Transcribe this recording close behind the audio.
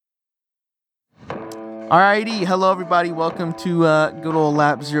Alrighty, hello everybody. Welcome to good old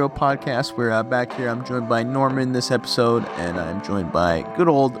Lap Zero podcast. We're back here. I'm joined by Norman this episode, and I'm joined by good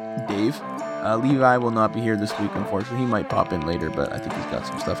old Dave. Levi will not be here this week, unfortunately. He might pop in later, but I think he's got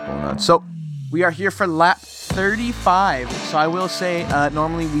some stuff going on. So we are here for lap 35. So I will say,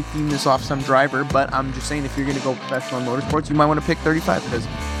 normally we theme this off some driver, but I'm just saying if you're going to go professional in motorsports, you might want to pick 35 because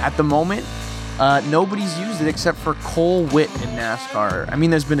at the moment, nobody's used it except for Cole Witt in NASCAR. I mean,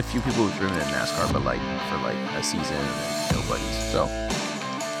 there's been a few people who've driven in NASCAR, but like for like a season, and nobody's. So,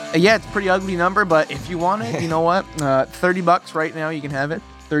 yeah, it's a pretty ugly number, but if you want it, you know what? $30 right now, you can have it.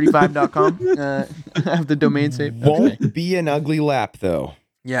 35.com. Have the domain saved. Won't be an ugly lap though.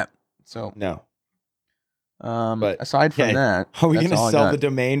 Yeah. So no. But aside from that, are we gonna sell the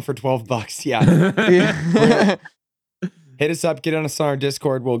domain for $12? Yeah. Hit us up, get on us on our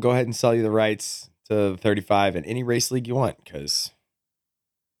Discord. We'll go ahead and sell you the rights to 35 in any race league you want, because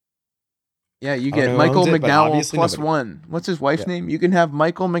yeah, you get Michael McDowell plus nobody. one. What's his wife's name? You can have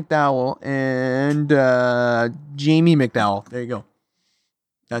Michael McDowell and Jamie McDowell. There you go.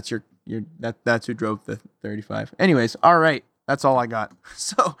 That's that's who drove the 35. Anyways, all right, that's all I got.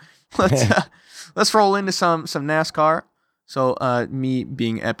 So let's roll into some NASCAR. So me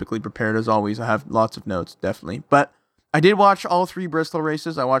being epically prepared as always, I have lots of notes, definitely, but I did watch all three Bristol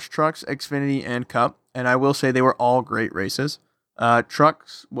races. I watched Trucks, Xfinity, and Cup, and I will say they were all great races.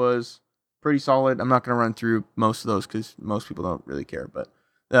 Trucks was pretty solid. I'm not going to run through most of those because most people don't really care, but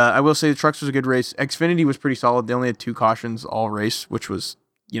I will say the Trucks was a good race. Xfinity was pretty solid. They only had 2 cautions all race, which was,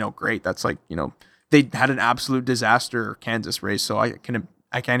 great. That's like, they had an absolute disaster Kansas race, so I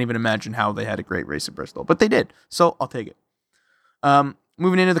can't even imagine how they had a great race at Bristol, but they did, so I'll take it.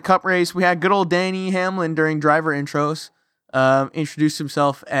 Moving into the Cup race, we had good old Danny Hamlin during driver intros. Introduced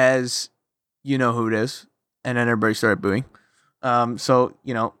himself as you know who it is, and then everybody started booing. So,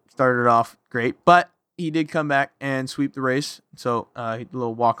 started off great, but he did come back and sweep the race. So, a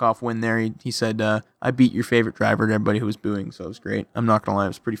little walk-off win there. He said, I beat your favorite driver to everybody who was booing, so it was great. I'm not going to lie, it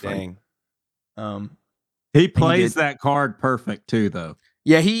was pretty funny. He plays that card perfect, too, though.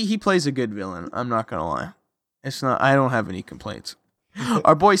 Yeah, he plays a good villain. I'm not going to lie. I don't have any complaints.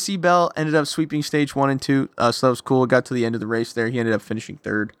 Our boy C-Bell ended up sweeping stage 1 and 2, so that was cool. Got to the end of the race there. He ended up finishing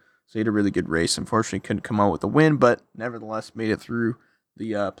 3rd, so he had a really good race. Unfortunately, couldn't come out with a win, but nevertheless made it through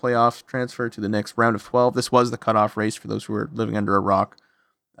the playoffs, transfer to the next round of 12. This was the cutoff race for those who were living under a rock.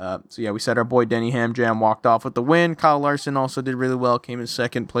 So yeah, we said our boy Denny Hamjam walked off with the win. Kyle Larson also did really well, came in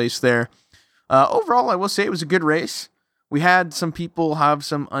 2nd place there. Overall, I will say it was a good race. We had some people have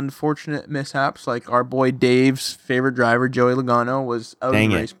some unfortunate mishaps, like our boy Dave's favorite driver, Joey Logano, was out of the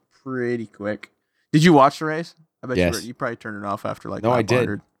race pretty quick. Did you watch the race? I bet you probably turned it off after like No, I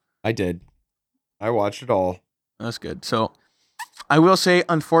 100. I did. I watched it all. That's good. So I will say,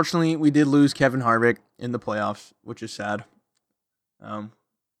 unfortunately, we did lose Kevin Harvick in the playoffs, which is sad.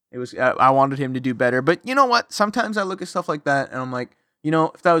 I wanted him to do better, but you know what? Sometimes I look at stuff like that and I'm like,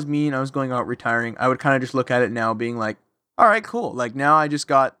 if that was me and I was going out retiring, I would kind of just look at it now being like, all right, cool. Like now I just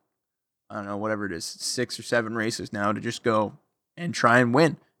got, I don't know, whatever it is, 6 or 7 races now to just go and try and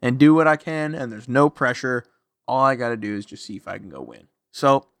win and do what I can. And there's no pressure. All I got to do is just see if I can go win.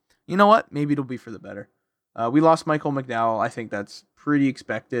 So you know what? Maybe it'll be for the better. We lost Michael McDowell. I think that's pretty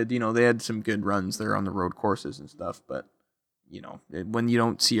expected. They had some good runs there on the road courses and stuff, but when you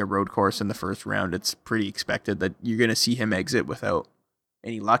don't see a road course in the first round, it's pretty expected that you're going to see him exit without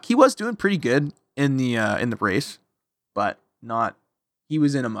any luck. He was doing pretty good in the race, but he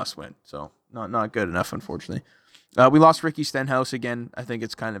was in a must-win, so not good enough, unfortunately. We lost Ricky Stenhouse again. I think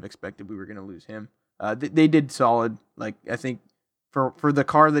it's kind of expected we were going to lose him. They did solid. Like, I think for the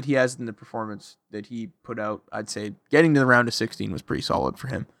car that he has in the performance that he put out, I'd say getting to the round of 16 was pretty solid for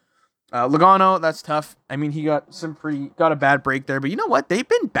him. Logano, that's tough. I mean, he got a bad break there, but you know what? They've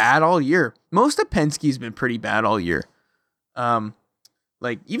been bad all year. Most of Penske's been pretty bad all year.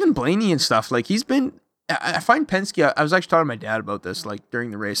 Like even Blaney and stuff, like he's been, I find Penske, I was actually talking to my dad about this, like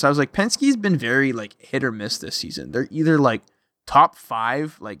during the race. I was like, Penske's been very like hit or miss this season. They're either like top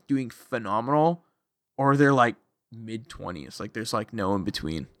 5, like doing phenomenal, or they're like mid 20s. Like there's like no in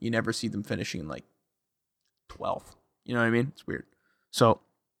between. You never see them finishing like 12th. You know what I mean? It's weird. So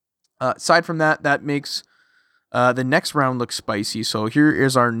aside from that makes the next round look spicy. So here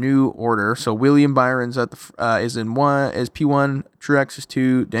is our new order. So William Byron's is P1, Truex is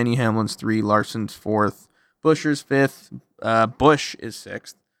 2, Denny Hamlin's 3, Larson's 4th, Buescher's 5th, Busch is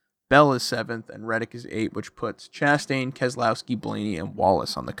 6th, Bell is 7th, and Reddick is 8th, which puts Chastain, Keselowski, Blaney, and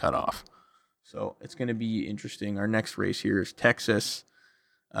Wallace on the cutoff. So it's going to be interesting. Our next race here is Texas.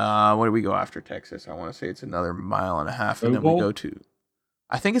 What do we go after Texas? I want to say it's another 1.5 miles, and then we go to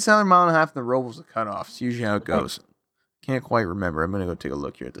I think it's another mile and a half, and the Roval's the cutoff. It's usually how it goes. Can't quite remember. I'm going to go take a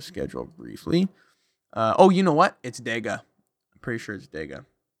look here at the schedule briefly. You know what? It's Dega. I'm pretty sure it's Dega.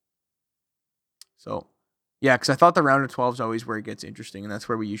 So, yeah, because I thought the round of 12 is always where it gets interesting, and that's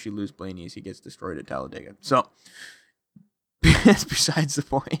where we usually lose Blaney as he gets destroyed at Talladega. So, that's besides the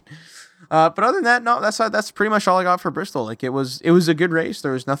point. But other than that, no, that's pretty much all I got for Bristol. Like, it was a good race.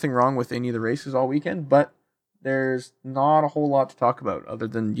 There was nothing wrong with any of the races all weekend, but there's not a whole lot to talk about other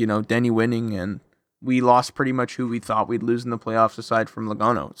than, Denny winning, and we lost pretty much who we thought we'd lose in the playoffs aside from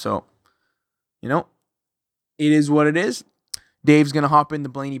Logano. So, it is what it is. Dave's going to hop in the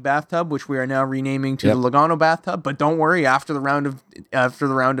Blaney bathtub, which we are now renaming to the Logano bathtub. But don't worry, after the round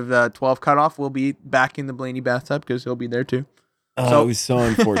of 12 cutoff, we'll be back in the Blaney bathtub because he'll be there too. It was so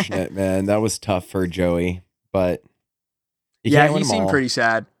unfortunate, man. That was tough for Joey, but he seemed pretty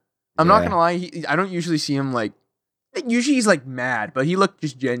sad. I'm not gonna lie, I don't usually see him like. Usually he's like mad, but he looked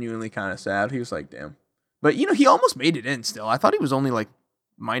just genuinely kind of sad. He was like, "Damn," but he almost made it in. Still, I thought he was only like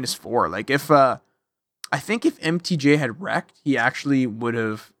 -4. Like I think if MTJ had wrecked, he actually would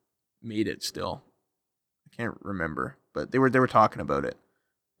have made it still. I can't remember, but they were talking about it.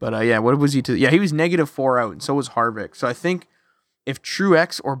 But what was he to? Yeah, he was -4 out, and so was Harvick. So I think if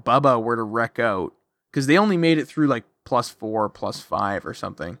Truex or Bubba were to wreck out, because they only made it through like +4, +5 or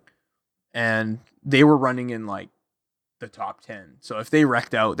something, and they were running in like the top 10. So if they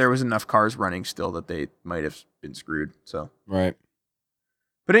wrecked out, there was enough cars running still that they might have been screwed. So right.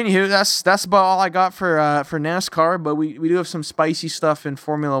 But anywho, that's about all I got for NASCAR. But we do have some spicy stuff in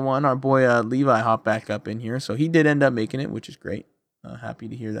Formula One. Our boy Levi hopped back up in here, so he did end up making it, which is great. Happy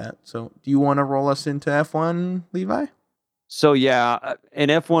to hear that. So, do you want to roll us into F1, Levi? So yeah, in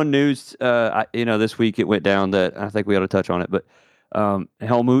F1 news, this week it went down that I think we ought to touch on it. But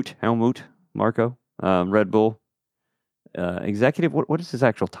Helmut Marko, Red Bull executive. What is his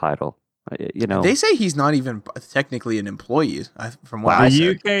actual title? They say he's not even technically an employee. From what I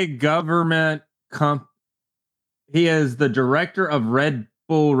said, the UK government he is the director of Red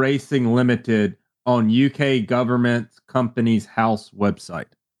Bull Racing Limited on UK government company's house website.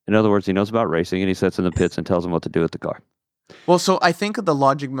 In other words, he knows about racing and he sits in the pits and tells them what to do with the car. Well, so I think the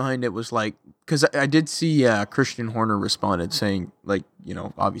logic behind it was like, because I did see Christian Horner responded saying, like,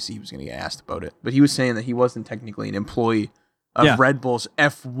 obviously he was going to get asked about it, but he was saying that he wasn't technically an employee of Red Bull's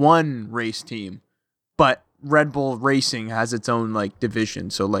F1 race team, but Red Bull Racing has its own like division,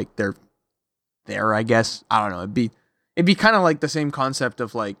 so like they're there, I guess. I don't know. It'd be kind of like the same concept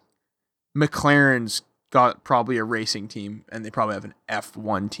of like McLaren's got probably a racing team and they probably have an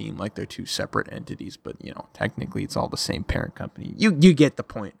F1 team, like they're two separate entities, but technically it's all the same parent company. You get the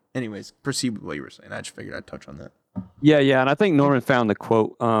point. Anyways, proceed with what you were saying. I just figured I'd touch on that. Yeah, and I think Norman found the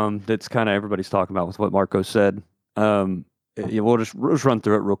quote that's kind of everybody's talking about with what Marco said. We'll just run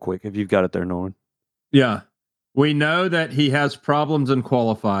through it real quick if you've got it there, Norman. Yeah. We know that he has problems in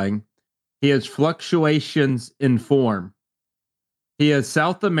qualifying. He has fluctuations in form. He is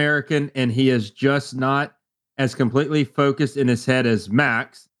South American, and he is just not as completely focused in his head as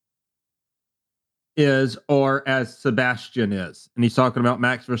Max is or as Sebastian is. And he's talking about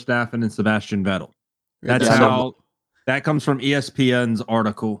Max Verstappen and Sebastian Vettel. That's how that comes from ESPN's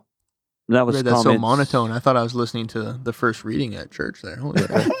article. That was so monotone. I thought I was listening to the first reading at church there. Holy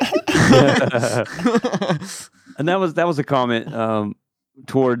And that was a comment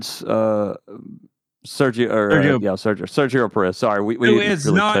towards Sergio Perez. Sorry, we who is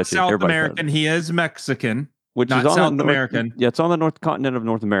really not South American. He is Mexican, which not is South American. Yeah, it's on the North Continent of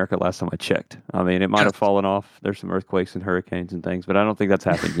North America. Last time I checked. I mean, it might have fallen off. There's some earthquakes and hurricanes and things, but I don't think that's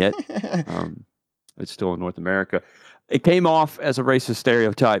happened yet. It's still in North America. It came off as a racist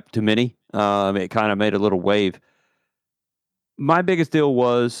stereotype to many. It kind of made a little wave. My biggest deal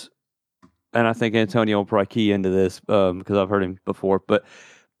was, and I think Antonio will probably key into this because I've heard him before, but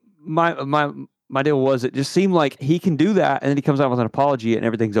my deal was it just seemed like he can do that and then he comes out with an apology and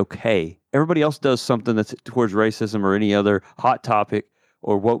everything's okay. Everybody else does something that's towards racism or any other hot topic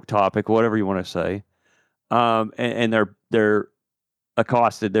or woke topic, whatever you want to say. And they're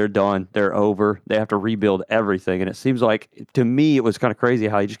accosted, they're done, they're over, they have to rebuild everything. And it seems like, to me, it was kind of crazy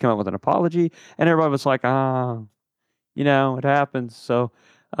how he just came out with an apology and everybody was like, it happens. So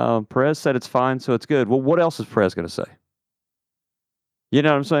Perez said it's fine, so it's good. Well, what else is Perez going to say? You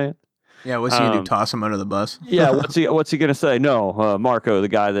know what I'm saying? Yeah, what's he going to do, toss him under the bus? Yeah, what's he going to say? No, Marco, the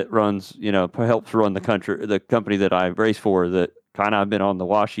guy that runs, helps run the company that I race for, that kind of been on the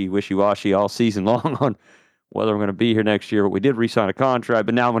wishy-washy all season long on whether I'm going to be here next year, but we did re-sign a contract,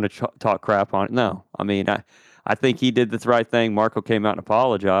 but now I'm going to talk crap on it. No, I mean, I think he did the right thing. Marco came out and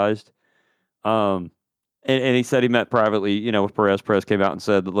apologized. and he said he met privately, with Perez. Perez came out and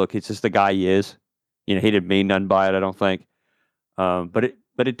said that, look, it's just the guy he is. He didn't mean nothing by it, I don't think. But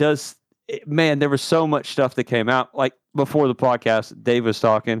it does, man, there was so much stuff that came out. Like before the podcast, Dave was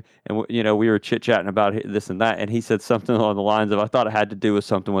talking and, we were chit-chatting about this and that. And he said something along the lines of, I thought it had to do with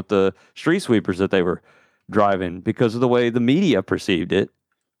something with the street sweepers that they were driving because of the way the media perceived it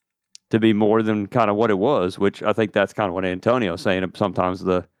to be more than kind of what it was, which I think that's kind of what Antonio's saying. Sometimes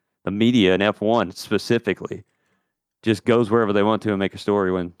the media and F1 specifically just goes wherever they want to and make a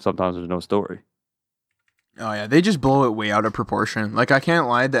story when sometimes there's no story. Oh yeah, they just blow it way out of proportion. Like, I can't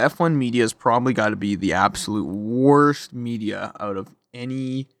lie, the F1 media has probably got to be the absolute worst media out of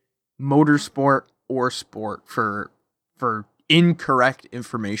any motorsport or sport for incorrect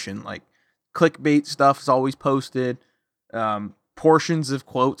information. Like, clickbait stuff is always posted. Portions of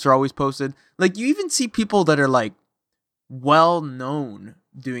quotes are always posted. Like, you even see people that are like well known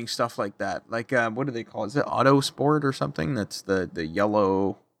doing stuff like that. Like, what do they call it? Is it Auto Sport or something? That's the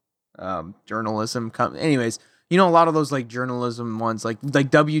yellow journalism. Anyways, a lot of those like journalism ones, like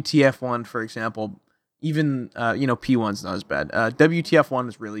WTF1, for example. Even P1's not as bad. WTF1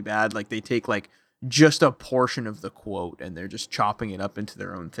 is really bad. Like, they take like just a portion of the quote and they're just chopping it up into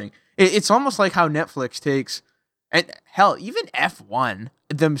their own thing. It's almost like how Netflix takes, and hell, even F1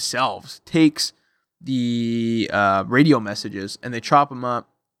 themselves takes the radio messages and they chop them up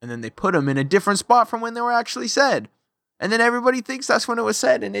and then they put them in a different spot from when they were actually said. And then everybody thinks that's when it was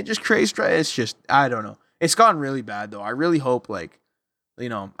said, and it just creates. It's just, I don't know. It's gotten really bad, though. I really hope, I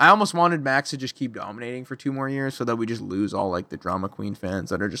almost wanted Max to just keep dominating for 2 more years so that we just lose all, the drama queen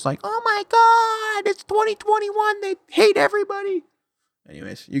fans that are just like, oh my God, it's 2021. They hate everybody.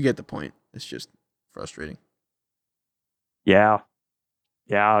 Anyways, you get the point. It's just frustrating. Yeah.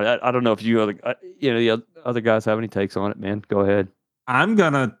 Yeah. I don't know if the other guys have any takes on it, man. Go ahead. I'm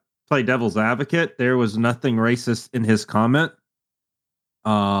going to play devil's advocate. There was nothing racist in his comment.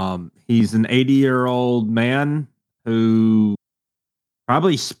 He's an 80-year-old man who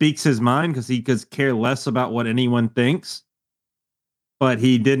probably speaks his mind because he could care less about what anyone thinks. But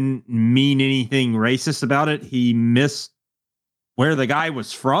he didn't mean anything racist about it. He missed where the guy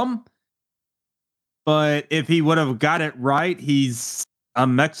was from. But if he would have got it right, he's a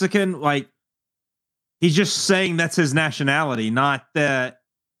Mexican. He's just saying that's his nationality, not that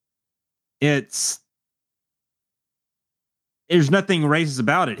there's nothing racist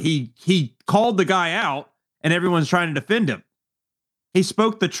about it. He called the guy out and everyone's trying to defend him. He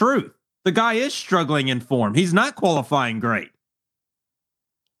spoke the truth. The guy is struggling in form. He's not qualifying great.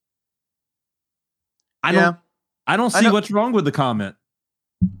 I don't see what's wrong with the comment.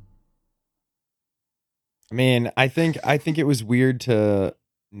 I mean, I think it was weird to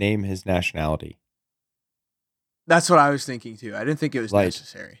name his nationality. That's what I was thinking too. I didn't think it was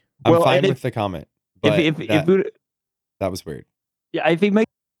necessary. I'm fine with the comment, but that was weird. Yeah, if he makes,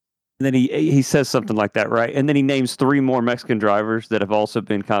 and then he says something like that, right? And then he names 3 more Mexican drivers that have also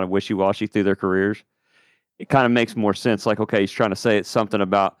been kind of wishy-washy through their careers. It kind of makes more sense. Like, okay, he's trying to say it's something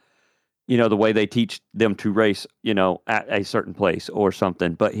about, the way they teach them to race, at a certain place or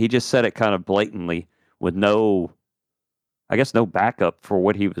something. But he just said it kind of blatantly with no backup for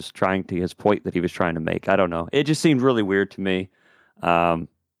what he was his point that he was trying to make. I don't know. It just seemed really weird to me.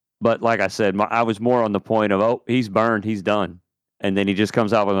 But like I said, I was more on the point of, oh, he's burned, he's done. And then he just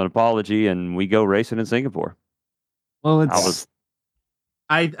comes out with an apology and we go racing in Singapore. Well,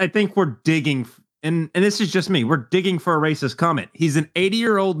 I think we're digging, and this is just me, we're digging for a racist comment. He's an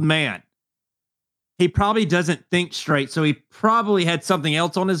 80-year-old man. He probably doesn't think straight, so he probably had something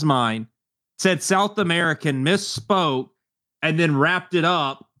else on his mind, said South American, misspoke, and then wrapped it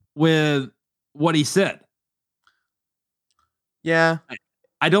up with what he said. Yeah.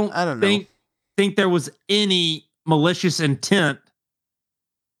 I don't think there was any malicious intent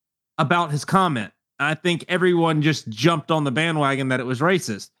about his comment. I think everyone just jumped on the bandwagon that it was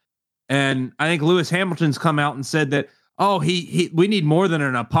racist. And I think Lewis Hamilton's come out and said that, oh, we need more than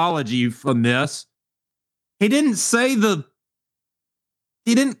an apology from this. He didn't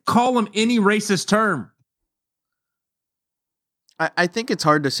call him any racist term. I think it's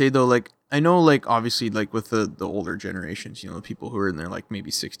hard to say though, I know obviously with the older generations, the people who are in their maybe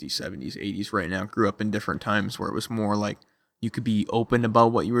 60s, 70s, 80s right now grew up in different times where it was more you could be open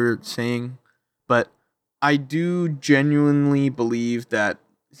about what you were saying. But I do genuinely believe that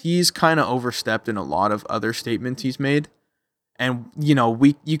he's kind of overstepped in a lot of other statements he's made. And,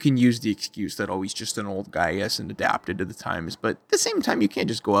 you can use the excuse that, oh, he's just an old guy, yes, and adapted to the times. But at the same time, you can't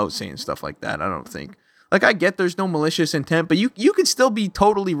just go out saying stuff like that, I don't think. I get there's no malicious intent, but you can still be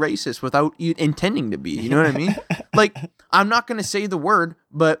totally racist without intending to be. You know what I mean? I'm not going to say the word,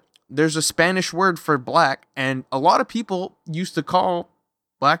 but there's a Spanish word for black, and a lot of people used to call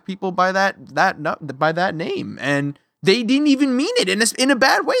black people by that name, and they didn't even mean it in a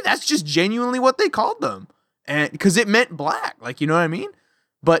bad way. That's just genuinely what they called them, and because it meant black, like, you know what I mean.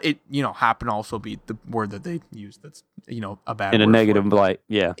 But it, happened to also be the word that they used. That's, a bad In a word negative for it. light.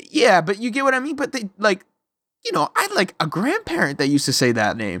 Yeah. Yeah, but you get what I mean. But they I had like a grandparent that used to say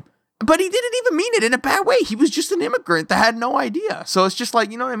that name, but he didn't even mean it in a bad way. He was just an immigrant that had no idea. So it's just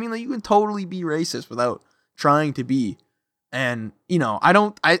like, you know what I mean? Like, you can totally be racist without trying to be. And,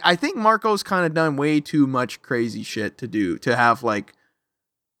 I think Marco's kind of done way too much crazy shit to have like,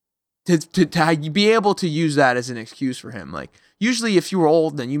 to be able to use that as an excuse for him. Like, usually if you were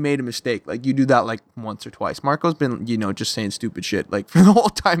old and you made a mistake, like, you do that like once or twice. Marco's been, just saying stupid shit like for the whole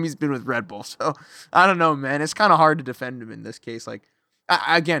time he's been with Red Bull. So I don't know, man. It's kind of hard to defend him in this case. Like,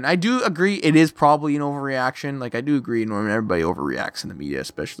 again, I do agree it is probably an overreaction. Like, I do agree, Norman, everybody overreacts in the media,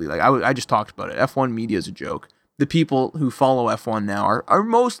 especially. Like, I just talked about it. F1 media is a joke. The people who follow F1 now are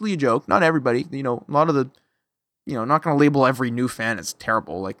mostly a joke. Not everybody. A lot of the, not going to label every new fan as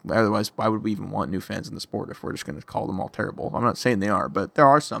terrible. Like, otherwise, why would we even want new fans in the sport if we're just going to call them all terrible? I'm not saying they are, but there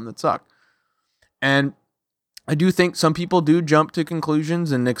are some that suck. And I do think some people do jump to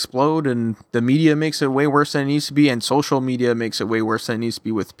conclusions and explode, and the media makes it way worse than it needs to be, and social media makes it way worse than it needs to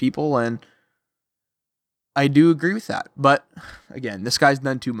be with people, and I do agree with that. But, again, this guy's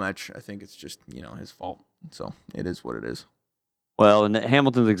done too much. I think it's just, his fault. So, it is what it is. Well, and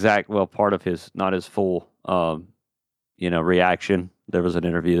Hamilton's part of his, not his full, reaction. There was an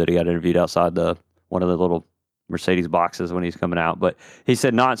interview that he got interviewed outside one of the little Mercedes boxes when he's coming out, but he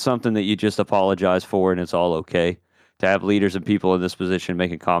said not something that you just apologize for and it's all okay. To have leaders and people in this position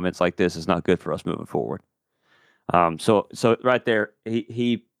making comments like this is not good for us moving forward. So right there,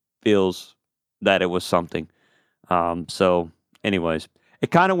 he feels that it was something. So anyways,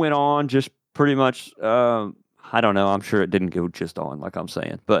 it kind of went on just pretty much, I don't know. I'm sure it didn't go just on, like I'm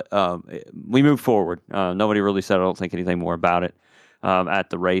saying. But we moved forward. Nobody really said, I don't think, anything more about it at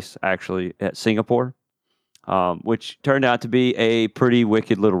the race, actually, at Singapore, which turned out to be a pretty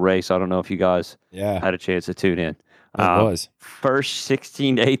wicked little race. I don't know if you guys had a chance to tune in. It was. First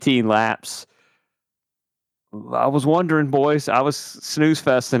 16 to 18 laps. I was wondering, boys. I was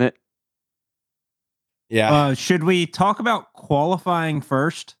snooze-festing it. Yeah. Should we talk about qualifying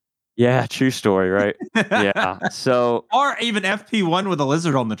first? Yeah, true story, right? Yeah. So, or even FP1 with a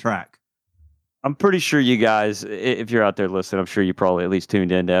lizard on the track. I'm pretty sure you guys, if you're out there listening, I'm sure you probably at least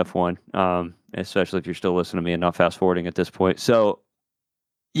tuned into F1, especially if you're still listening to me and not fast forwarding at this point. So,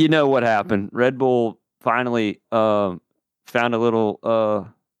 you know what happened. Red Bull finally found a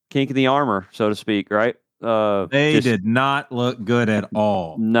little kink in the armor, so to speak, right? They did not look good at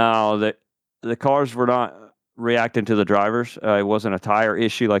all. No, the cars were not reacting to the drivers. It wasn't a tire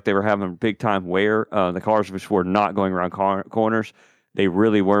issue like they were having big time wear. The cars just were not going around corners. They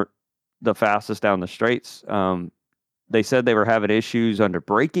really weren't the fastest down the straights. They said they were having issues under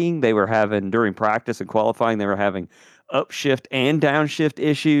braking. They were having, during practice and qualifying, they were having upshift and downshift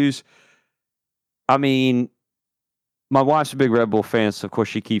issues. I mean, my wife's a big Red Bull fan, so of course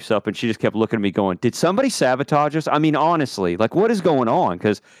she keeps up, and she just kept looking at me going, did somebody sabotage us? I mean, honestly, like, what is going on?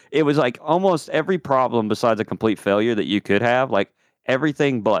 Because it was like almost every problem besides a complete failure that you could have, like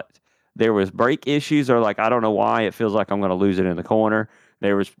everything but. There was brake issues, or like, I don't know why, it feels like I'm going to lose it in the corner.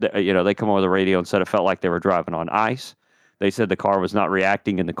 There was, they come over the radio and said it felt like they were driving on ice. They said the car was not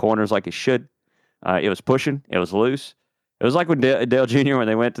reacting in the corners like it should. It was pushing. It was loose. It was like when Dale Jr. when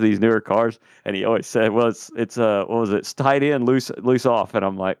they went to these newer cars, and he always said, "Well, it's what was it? It's tight in, loose off." And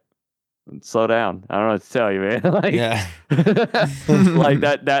I'm like, "Slow down! I don't know what to tell you, man. Like, Yeah. like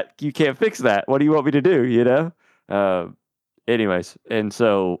that you can't fix that. What do you want me to do? You know?" Anyways, and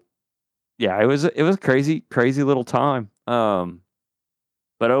so yeah, it was a crazy little time.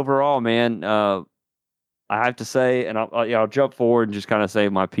 But overall, man, I have to say, and I'll jump forward and just kind of say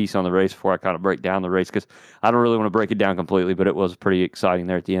my piece on the race before I kind of break down the race, because I don't really want to break it down completely, but it was pretty exciting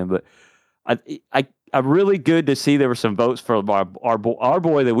there at the end. But I'm really good to see there were some votes for our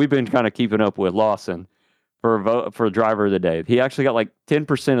boy that we've been kind of keeping up with, Lawson, for driver of the day. He actually got like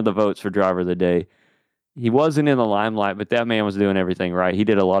 10% of the votes for driver of the day. He wasn't in the limelight, but that man was doing everything right. He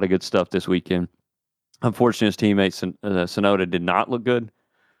did a lot of good stuff this weekend. Unfortunately, his teammate Sonoda did not look good.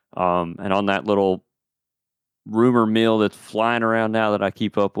 And on that little rumor mill that's flying around now that I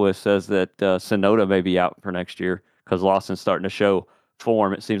keep up with says that Sonoda may be out for next year because Lawson's starting to show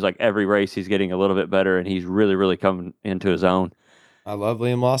form. It seems like every race he's getting a little bit better, and he's really, really coming into his own. I love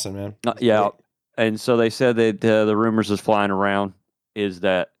Liam Lawson, man. Yeah. Great. And so they said that the rumors is flying around is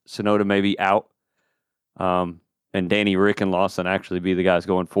that Sonoda may be out. and Danny, Rick, and Lawson actually be the guys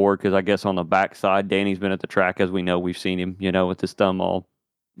going forward. Because I guess on the backside, Danny's been at the track, as we know. We've seen him, with his thumb all,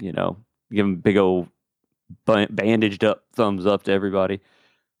 give him big old bandaged up thumbs up to everybody.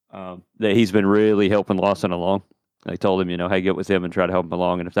 That he's been really helping Lawson along. They told him, hey, get with him and try to help him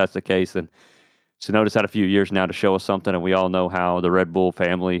along. And if that's the case, then Sonoda's had a few years now to show us something. And we all know how the Red Bull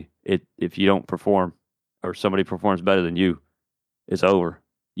family, if you don't perform or somebody performs better than you, it's over.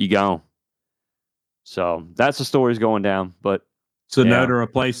 You gone. So that's the story's going down. But Sonoda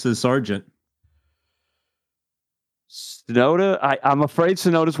replaces Sargent. Sonoda, I'm afraid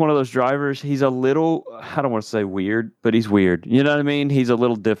Sonoda's one of those drivers. He's a little, I don't want to say weird, but he's weird. You know what I mean? He's a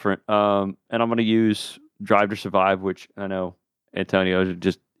little different. And I'm going to use Drive to Survive, which I know Antonio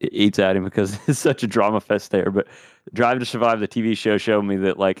just eats at him because it's such a drama fest there. But Drive to Survive, the TV show, showed me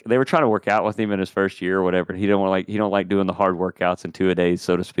that like they were trying to work out with him in his first year or whatever. He don't like doing the hard workouts in 2-a-days,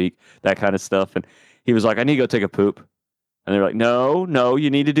 so to speak, that kind of stuff. And he was like, I need to go take a poop. And they're like, no, you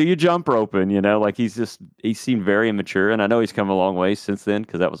need to do your jump roping, like he seemed very immature. And I know he's come a long way since then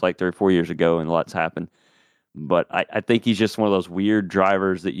because that was like 3 or 4 years ago and lots happened. But I think he's just one of those weird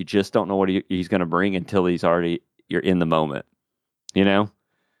drivers that you just don't know what he's going to bring until you're in the moment,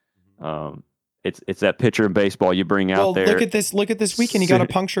 It's that pitcher in baseball you bring out there. Look at this weekend. He got a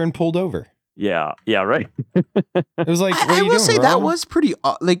puncture and pulled over. Yeah, right. It was like, what are I you will doing, say bro? that was pretty,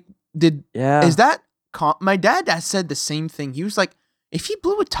 Yeah. is that, my dad said the same thing. He was like, if he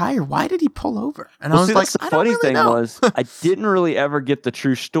blew a tire, why did he pull over? And I was like, that's the I don't funny really thing know. was I didn't really ever get the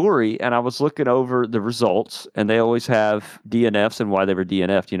true story, and I was looking over the results, and they always have DNFs and why they were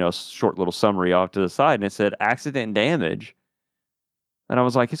DNF'd, short little summary off to the side, and it said accident and damage. And I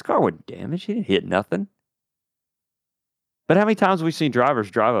was like, his car wasn't damaged. He didn't hit nothing. But how many times have we seen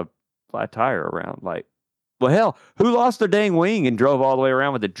drivers drive a flat tire around? Like, well, hell, who lost their dang wing and drove all the way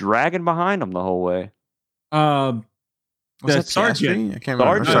around with it dragging behind them the whole way? Was that Sergeant? Piastri? I can't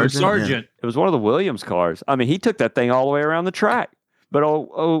remember. Sargent. It was one of the Williams cars. I mean, he took that thing all the way around the track. But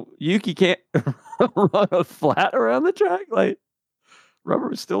Yuki can't run a flat around the track. Like, rubber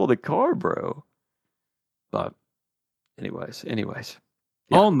was still in the car, bro. But anyways.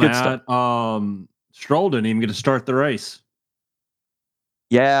 Yeah, On good that, stuff. Stroll didn't even get to start the race.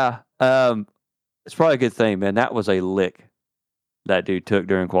 Yeah. It's probably a good thing, man. That was a lick that dude took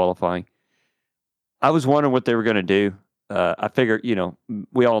during qualifying. I was wondering what they were going to do. I figured,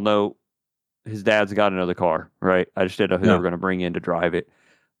 we all know his dad's got another car, right? I just didn't know who they were going to bring in to drive it.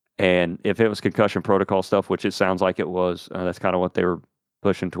 And if it was concussion protocol stuff, which it sounds like it was, that's kind of what they were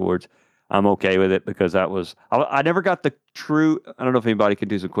pushing towards. I'm okay with it because I never got the true, I don't know if anybody can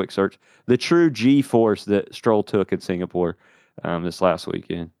do some quick search, the true G-force that Stroll took in Singapore this last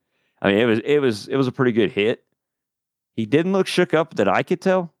weekend. I mean, it was a pretty good hit. He didn't look shook up that I could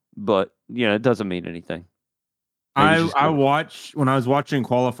tell, but it doesn't mean anything. I watched when I was watching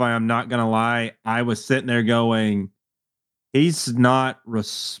qualify. I'm not gonna lie, I was sitting there going, he's not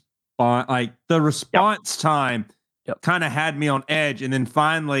like the response time kind of had me on edge, and then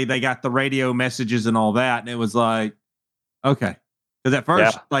finally they got the radio messages and all that, and it was like, okay, because at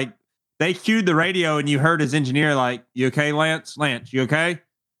first like they cued the radio and you heard his engineer like, "You okay, Lance? Lance, you okay?"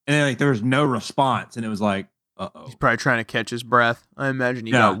 And then like there was no response, and it was like, uh-oh. He's probably trying to catch his breath. I imagine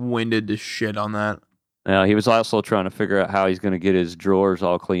he got winded to shit on that. Yeah, he was also trying to figure out how he's going to get his drawers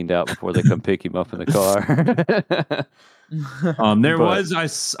all cleaned out before they come pick him up in the car.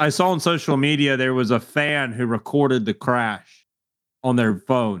 I saw on social media there was a fan who recorded the crash on their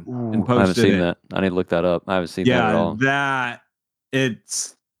phone and posted it. I haven't seen that. I need to look that up. I haven't seen that at all.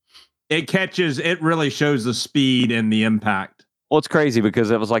 It really shows the speed and the impact. Well, it's crazy because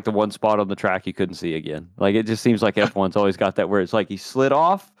it was like the one spot on the track you couldn't see again. Like it just seems like F1's always got that where it's like he slid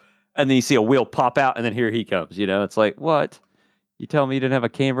off and then you see a wheel pop out and then here he comes. It's like, what? You tell me you didn't have a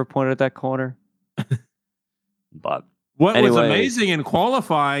camera pointed at that corner? But what was amazing in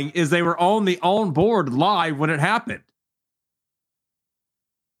qualifying is they were on the onboard live when it happened.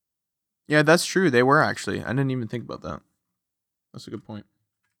 Yeah, that's true. They were actually. I didn't even think about that. That's a good point.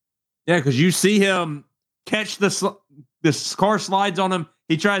 Yeah, because you see him catch this car slides on him.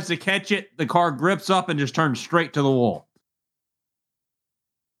 He tries to catch it. The car grips up and just turns straight to the wall.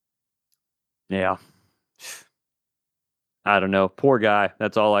 Yeah. I don't know. Poor guy.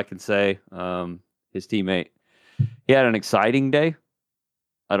 That's all I can say. His teammate. He had an exciting day.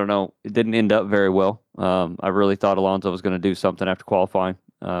 I don't know. It didn't end up very well. I really thought Alonso was going to do something after qualifying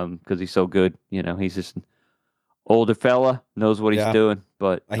because he's so good. He's just an older fella, knows what he's doing.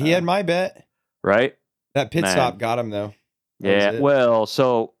 But he had my bet. Right? That pit stop got him, though. Yeah. Well,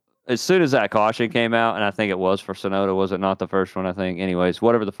 so as soon as that caution came out, and I think it was for Sonoda, was it not the first one? I think. Anyways,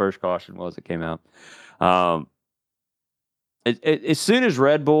 whatever the first caution was, it came out. As soon as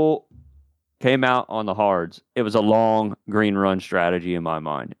Red Bull came out on the hards, it was a long green run strategy in my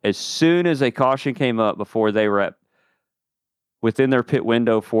mind. As soon as a caution came up before they were within their pit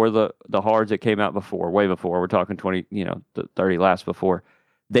window for the hards that came out before, way before, we're talking 20, 30 laps before,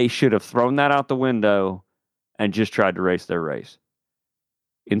 they should have thrown that out the window and just tried to race their race.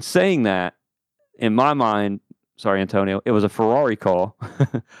 In saying that, in my mind, sorry, Antonio, it was a Ferrari call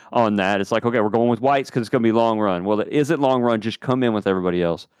on that. It's like, okay, we're going with whites because it's going to be long run. Well, it isn't long run. Just come in with everybody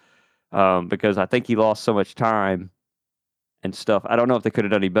else. Because I think he lost so much time and stuff. I don't know if they could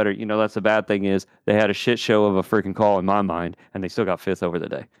have done any better. That's the bad thing is they had a shit show of a freaking call in my mind, and they still got fifth over the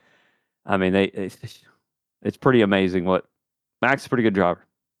day. I mean, it's pretty amazing what Max is a pretty good driver.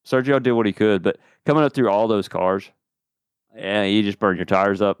 Sergio did what he could, but coming up through all those cars, you just burn your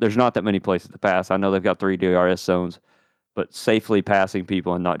tires up. There's not that many places to pass. I know they've got 3 DRS zones, but safely passing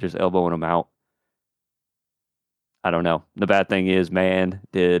people and not just elbowing them out. I don't know. The bad thing is, man,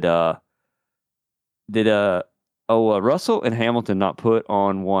 did Russell and Hamilton not put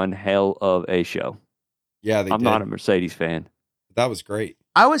on one hell of a show? Yeah, I'm not a Mercedes fan. That was great.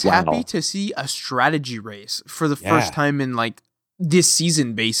 I was happy to see a strategy race for the first time in like this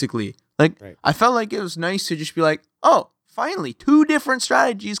season, basically. Like, I felt like it was nice to just be like, oh, finally, 2 different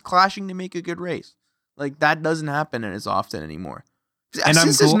strategies clashing to make a good race. Like, that doesn't happen as often anymore. And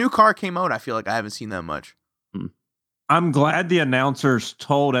since this new car came out, I feel like I haven't seen that much. I'm glad the announcers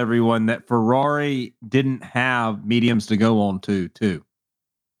told everyone that Ferrari didn't have mediums to go on to, too.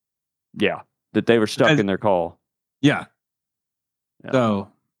 Yeah, that they were stuck in their call. Yeah. So,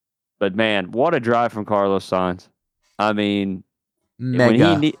 but man, what a drive from Carlos Sainz. I mean,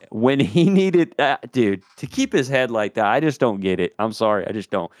 mega. When he needed that, dude, to keep his head like that, I just don't get it. I'm sorry, I just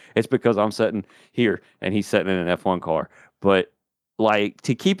don't. It's because I'm sitting here and he's sitting in an F1 car. But like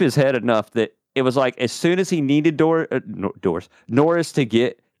to keep his head enough that it was like as soon as he needed Norris to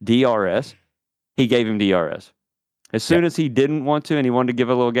get DRS, he gave him DRS. As soon as he didn't want to and he wanted to give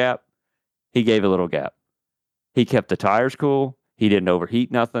a little gap, he gave a little gap. He kept the tires cool. He didn't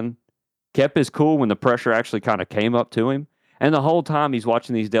overheat nothing. Kept his cool when the pressure actually kind of came up to him. And the whole time he's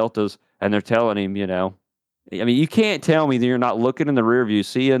watching these deltas and they're telling him, I mean, you can't tell me that you're not looking in the rear view,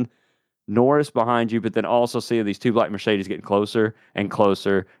 seeing Norris behind you, but then also seeing these 2 black Mercedes getting closer and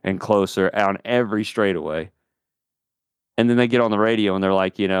closer and closer on every straightaway. And then they get on the radio and they're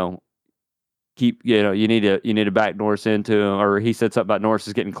like, you need to back Norris into him, or he said something about Norris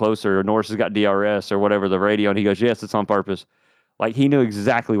is getting closer, or Norris has got DRS or whatever the radio, and he goes, yes, it's on purpose. Like he knew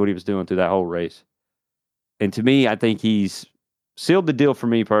exactly what he was doing through that whole race. And to me, I think he's sealed the deal for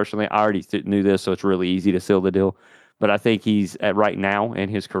me personally. I already knew this, so it's really easy to seal the deal. But I think he's at right now in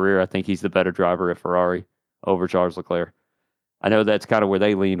his career, I think he's the better driver at Ferrari over Charles Leclerc. I know that's kind of where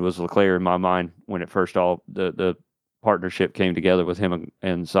they leaned was Leclerc in my mind when it first all the partnership came together with him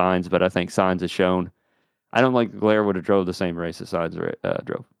and Sainz. But I think Sainz has shown. I don't think Leclerc would have drove the same race that Sainz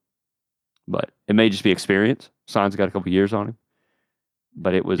drove. But it may just be experience. Sainz got a couple years on him.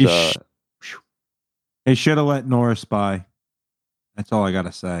 But it was... He should have let Norris by. That's all I got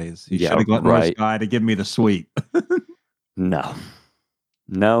to say is he should have let Norris by to give me the sweep. No,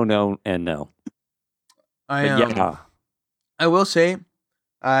 and no. I will say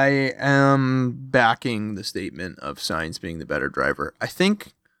I am backing the statement of Sainz being the better driver. I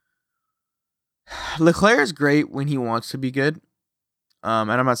think Leclerc is great when he wants to be good.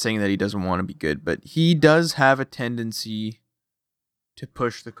 And I'm not saying that he doesn't want to be good, but he does have a tendency to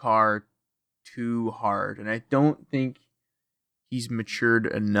push the car too hard. And I don't think he's matured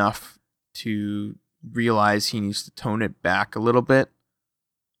enough to realize he needs to tone it back a little bit.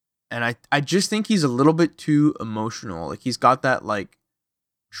 And I just think he's a little bit too emotional. Like he's got that like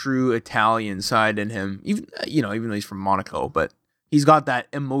true Italian side in him, even though he's from Monaco, but he's got that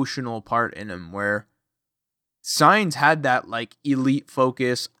emotional part in him where Sainz had that like elite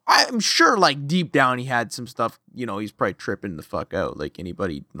focus. I'm sure like deep down he had some stuff, he's probably tripping the fuck out like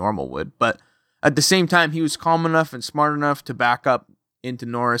anybody normal would. But at the same time, he was calm enough and smart enough to back up into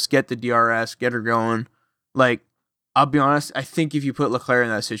Norris, get the DRS, get her going. Like, I'll be honest, I think if you put Leclerc in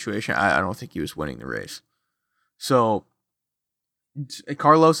that situation, I don't think he was winning the race. So,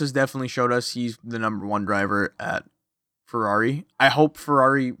 Carlos has definitely showed us he's the number 1 driver at Ferrari. I hope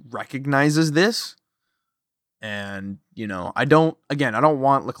Ferrari recognizes this. And, I don't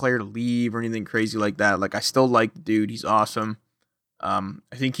want Leclerc to leave or anything crazy like that. Like, I still like the dude. He's awesome.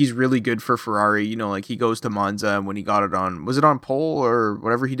 I think he's really good for Ferrari. Like he goes to Monza when he got it was it on pole or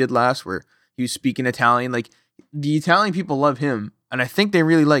whatever he did last where he was speaking Italian. Like the Italian people love him. And I think they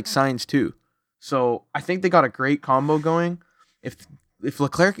really like Sainz too. So I think they got a great combo going. If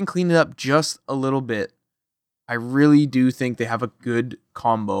Leclerc can clean it up just a little bit, I really do think they have a good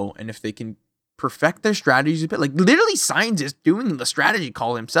combo, and if they can perfect their strategies a bit, like literally Sainz is doing the strategy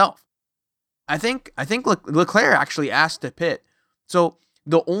call himself. I think Leclerc actually asked to pit. So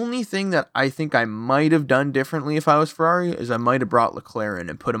the only thing that I think I might have done differently if I was Ferrari is I might have brought Leclerc in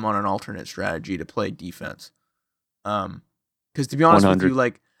and put him on an alternate strategy to play defense. Because to be honest with 100. you,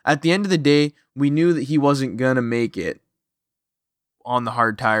 like at the end of the day, we knew that he wasn't gonna make it on the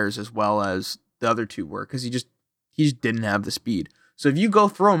hard tires as well as the other two were, because he just didn't have the speed. So if you go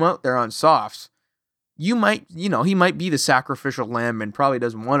throw him out there on softs, he might be the sacrificial lamb and probably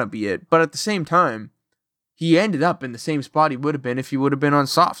doesn't want to be it. But at the same time, he ended up in the same spot he would have been if he would have been on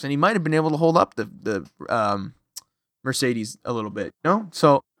softs, and he might have been able to hold up the Mercedes a little bit.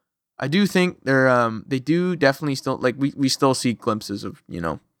 So I do think they do definitely still, like, we still see glimpses of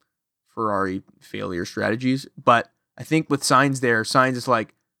Ferrari failure strategies, but I think with Sainz is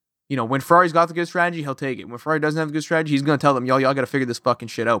like, when Ferrari's got the good strategy, he'll take it. When Ferrari doesn't have the good strategy, he's gonna tell them, y'all got to figure this fucking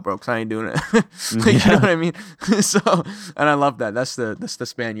shit out, bro, because I ain't doing it. You know what I mean? So, and I love that. That's the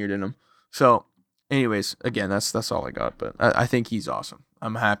Spaniard in him. So, anyways, again, that's all I got. But I think he's awesome.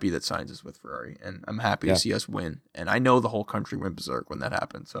 I'm happy that Sainz is with Ferrari, and I'm happy to see us win. And I know the whole country went berserk when that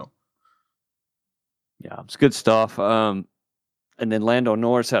happened. So, yeah, it's good stuff. And then Lando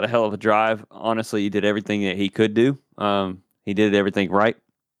Norris had a hell of a drive. Honestly, he did everything that he could do. He did everything right.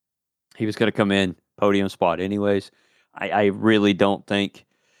 He was going to come in podium spot anyways. I really don't think,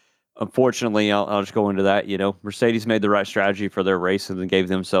 unfortunately, I'll just go into that. Mercedes made the right strategy for their race and then gave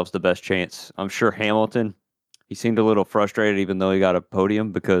themselves the best chance. I'm sure Hamilton, he seemed a little frustrated even though he got a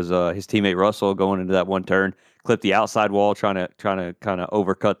podium because his teammate Russell going into that one turn clipped the outside wall trying to kind of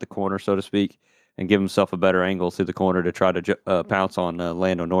overcut the corner, so to speak, and give himself a better angle through the corner to try to pounce on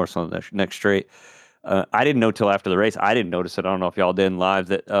Lando Norris on the next straight. I didn't know till after the race. I didn't notice it. I don't know if y'all did in live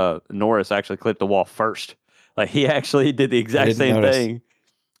that Norris actually clipped the wall first. Like he actually did the exact same thing.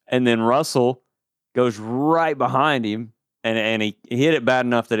 And then Russell goes right behind him and he hit it bad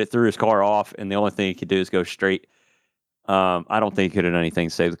enough that it threw his car off. And the only thing he could do is go straight. I don't think he could have done anything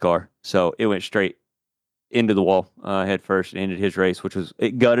to save the car. So it went straight into the wall head first and ended his race,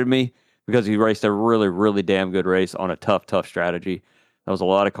 it gutted me because he raced a really, really damn good race on a tough strategy. That was a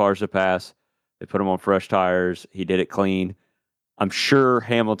lot of cars to pass. They put him on fresh tires. He did it clean. I'm sure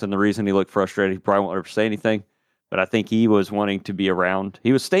Hamilton, the reason he looked frustrated, he probably won't ever say anything, but I think he was wanting to be around.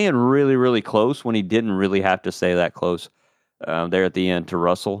 He was staying really, really close when he didn't really have to stay that close there at the end to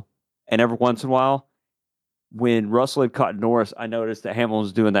Russell. And every once in a while, when Russell had caught Norris, I noticed that Hamilton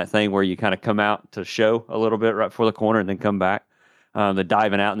was doing that thing where you kind of come out to show a little bit right before the corner and then come back. The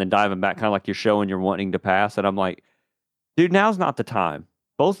diving out and then diving back, kind of like you're showing you're wanting to pass. And I'm like, dude, now's not the time.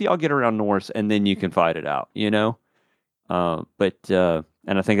 Both of y'all get around Norris, and then you can fight it out, But and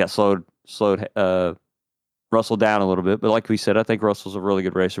I think that slowed Russell down a little bit. But like we said, I think Russell's a really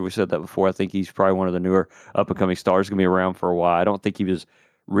good racer. We said that before. I think he's probably one of the newer up-and-coming stars, going to be around for a while. I don't think he was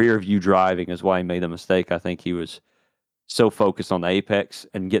rear-view driving is why he made the mistake. I think he was so focused on the apex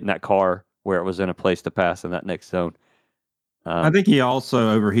and getting that car where it was in a place to pass in that next zone. I think he also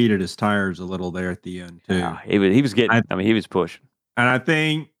overheated his tires a little there at the end, too. He was getting, he was pushing. And I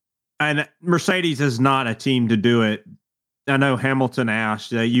think, and Mercedes is not a team to do it. I know Hamilton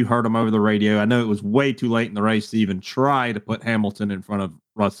asked, you heard him over the radio. I know it was way too late in the race to even try to put Hamilton in front of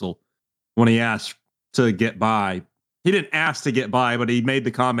Russell when he asked to get by. He didn't ask to get by, but he made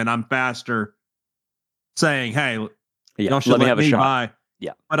the comment, I'm faster, saying, hey, y'all should let me by.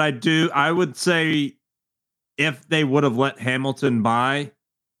 Yeah. But I would say if they would have let Hamilton by,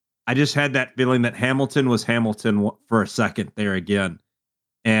 I just had that feeling that Hamilton was Hamilton for a second there again,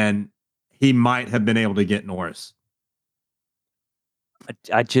 and he might have been able to get Norris.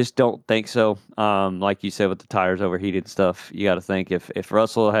 I just don't think so. Like you said, with the tires overheated stuff, you got to think if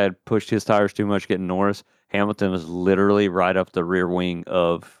Russell had pushed his tires too much getting Norris, Hamilton was literally right up the rear wing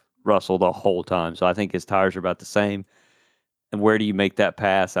of Russell the whole time. So I think his tires are about the same. And where do you make that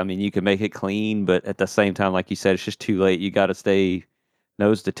pass? I mean, you can make it clean, but at the same time, like you said, it's just too late. You got to stay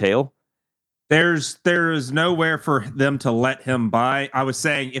nose to tail. There is nowhere for them to let him by. I was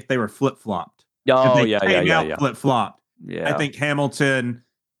saying if they were flip-flopped. Oh, if they came out flip-flopped. Yeah. I think Hamilton,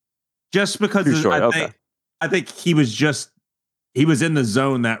 just because I think he was in the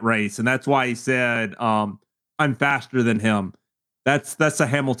zone that race, and that's why he said, I'm faster than him. That's a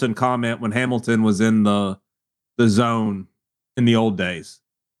Hamilton comment when Hamilton was in the zone in the old days.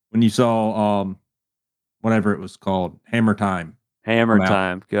 When you saw whatever it was called, Hammer Time.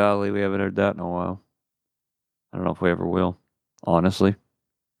 Golly, we haven't heard that in a while. I don't know if we ever will, honestly.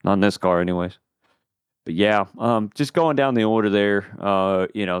 Not in this car anyways. But yeah, just going down the order there,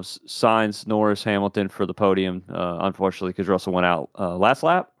 Sainz, Norris, Hamilton for the podium, unfortunately, because Russell went out last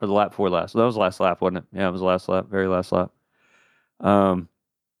lap or the lap before last. That was the last lap, wasn't it? Yeah, it was the last lap, very last lap. And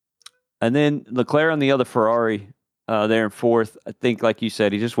then Leclerc on the other Ferrari there in fourth. I think, like you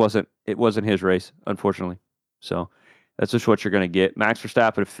said, it wasn't his race, unfortunately. So that's just what you're going to get. Max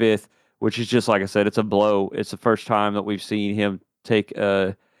Verstappen at fifth, which is just, like I said, it's a blow. It's the first time that we've seen him take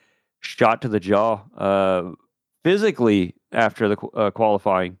a shot to the jaw. Physically, after the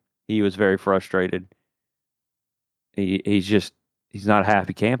qualifying, he was very frustrated. He's not a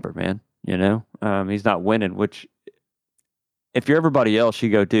happy camper, man. He's not winning, which if you're everybody else, you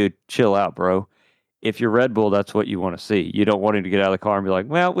go, dude, chill out, bro. If you're Red Bull, that's what you want to see. You don't want him to get out of the car and be like,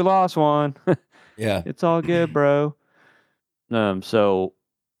 well, we lost one. Yeah. It's all good, bro. So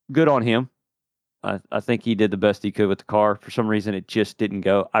good on him. I think he did the best he could with the car. For some reason, it just didn't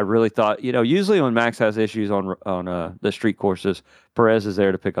go. I really thought, usually when Max has issues on the street courses, Perez is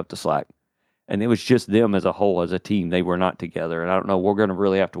there to pick up the slack. And it was just them as a whole, as a team. They were not together. And I don't know, we're going to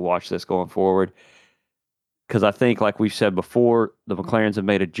really have to watch this going forward. Because I think, like we've said before, the McLarens have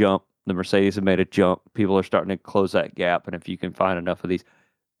made a jump. The Mercedes have made a jump. People are starting to close that gap. And if you can find enough of these,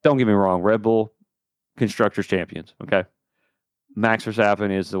 don't get me wrong, Red Bull, constructors champions, okay? Max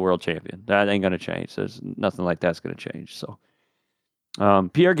Verstappen is the world champion. That ain't going to change. There's nothing like that's going to change. So,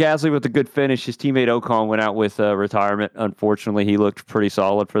 Pierre Gasly with a good finish. His teammate Ocon went out with retirement. Unfortunately, he looked pretty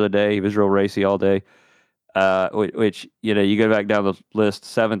solid for the day. He was real racy all day. Which you go back down the list.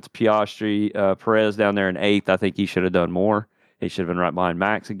 7th, Piastri, Perez down there in 8th. I think he should have done more. He should have been right behind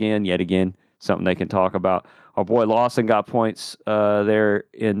Max again. Yet again, something they can talk about. Our boy Lawson got points there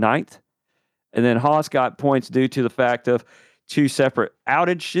in 9th. And then Haas got points due to the fact of 2 separate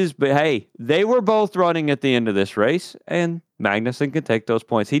outages. But hey, they were both running at the end of this race, and Magnussen can take those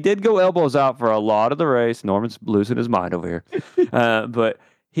points. He did go elbows out for a lot of the race. Norman's losing his mind over here. But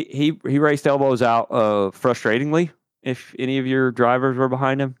he raced elbows out frustratingly, if any of your drivers were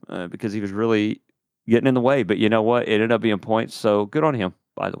behind him, because he was really getting in the way. But you know what? It ended up being points, so good on him,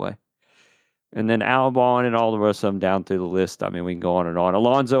 by the way. And then Albon and all the rest of them down through the list. I mean, we can go on and on.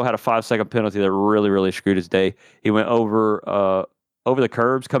 Alonso had a 5-second penalty that really, really screwed his day. He went over the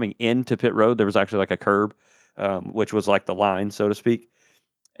curbs coming into pit road. There was actually like a curb, which was like the line, so to speak.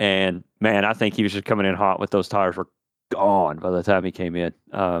 And man, I think he was just coming in hot with those tires were gone by the time he came in.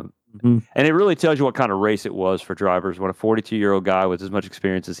 And it really tells you what kind of race it was for drivers when a 42-year-old guy with as much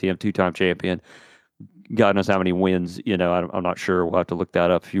experience as him, 2-time champion, God knows how many wins, I'm not sure. We'll have to look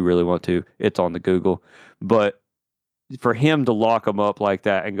that up if you really want to. It's on the Google. But for him to lock him up like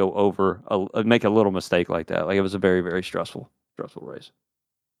that and go over, make a little mistake like that, like it was a very, very stressful race.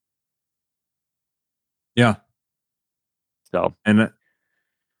 Yeah. So, and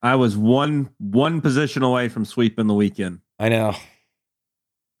I was one position away from sweeping the weekend. I know.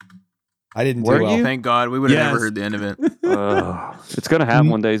 I didn't do Were well. you? Thank God. We would have never heard the end of it. it's going to happen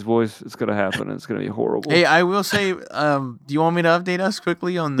one day, boys. It's going to happen. And it's going to be horrible. Hey, I will say, do you want me to update us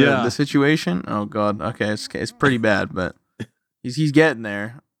quickly on the situation? Oh, God. Okay, it's pretty bad, but he's getting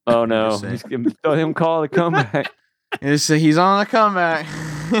there. Oh, no. Let him call the comeback. He's on a comeback.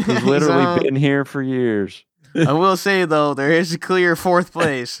 He's literally been here for years. I will say, though, there is a clear 4th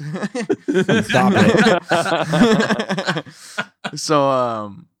place. Stop it.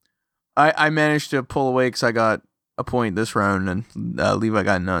 So, I managed to pull away because I got a point this round, and Levi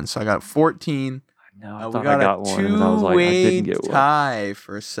got none. So I got 14. No, we got a two-way tie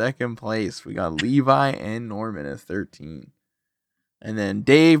for 2nd place. We got Levi and Norman at 13. And then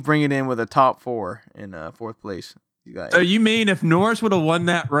Dave bringing it in with a top 4 in 4th place. So you mean if Norris would have won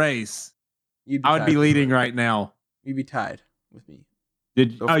that race, I would be leading right now? You'd be tied with me. You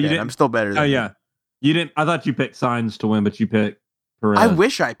didn't? I'm still better than you. Yeah. You didn't. I thought you picked Sainz to win, but you picked Perez. I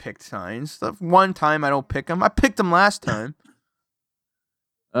wish I picked Sainz. The one time I don't pick him. I picked him last time.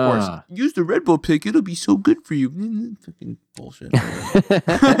 Of course, use the Red Bull pick. It'll be so good for you. Fucking bullshit.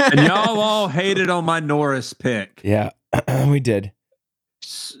 And y'all all hated on my Norris pick. Yeah, we did.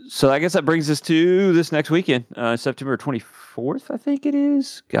 So I guess that brings us to this next weekend, September 24th, I think it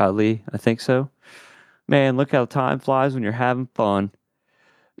is. Golly, I think so. Man, look how time flies when you're having fun.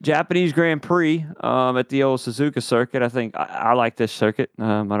 Japanese Grand Prix at the old Suzuka circuit. I think I like this circuit.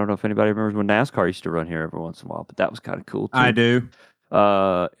 I don't know if anybody remembers when NASCAR used to run here every once in a while, but that was kind of cool too. I do.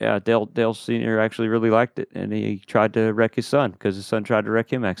 Yeah, Dale Sr. actually really liked it, and he tried to wreck his son because his son tried to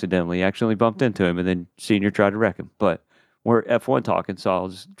wreck him accidentally. He accidentally bumped into him, and then Sr. tried to wreck him. But we're F1 talking, so I'll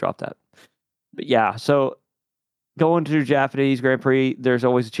just drop that. But yeah, so going to Japanese Grand Prix, there's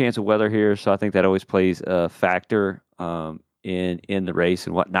always a chance of weather here, so I think that always plays a factor in the race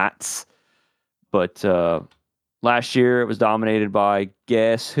and whatnots. But last year it was dominated by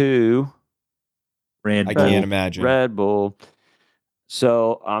guess who? I can't imagine. Red Bull.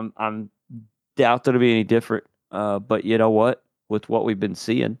 So I'm doubt that it'll be any different. But you know what? With what we've been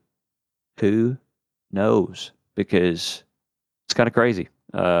seeing, who knows? Because it's kind of crazy.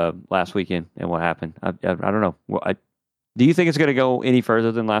 Last weekend and what happened. I don't know. Well, do you think it's going to go any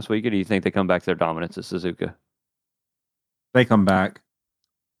further than last week, or do you think they come back to their dominance at Suzuka? They come back.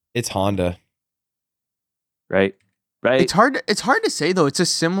 It's Honda. Right. It's hard to say though. It's a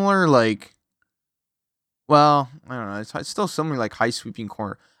similar like. Well, I don't know. It's still similar like high sweeping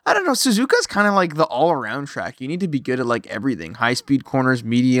corner. I don't know. Suzuka's kind of like the all around track. You need to be good at like everything: high speed corners,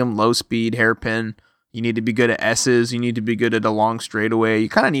 medium, low speed, hairpin. You need to be good at S's. You need to be good at a long straightaway. You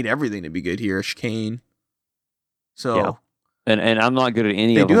kind of need everything to be good here. A chicane. So, yeah. And I'm not good at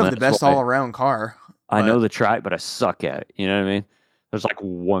any they of them. do have the best all around car. I know the track, but I suck at it. You know what I mean? There's like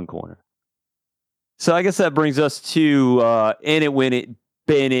one corner. So I guess that brings us to In It, Win It,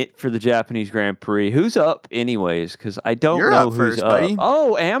 Bennett for the Japanese Grand Prix. Who's up anyways? Because I don't You're know up who's first, up. buddy.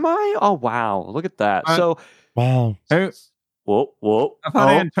 Oh, am I? Oh, wow. Look at that. So, wow. Whoa. I thought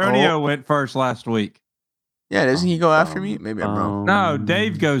Antonio went first last week. Yeah, doesn't he go after me? Maybe I'm wrong. No,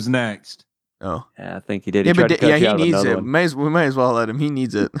 Dave goes next. Oh, yeah, I think he did. Yeah, He tried to cut you he out of needs another it. one. We might as well let him. He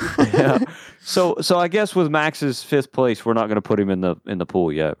needs it. Yeah. So I guess with Max's 5th place, we're not going to put him in the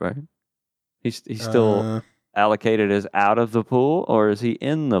pool yet, right? He's still allocated as out of the pool, or is he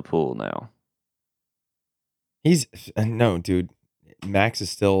in the pool now? He's no, dude. Max is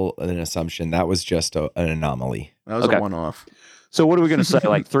still an assumption. That was just an anomaly. That was a one-off. So what are we going to say?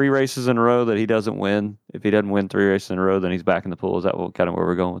 Like 3 races in a row that he doesn't win? If he doesn't win 3 races in a row, then he's back in the pool. Is that kind of where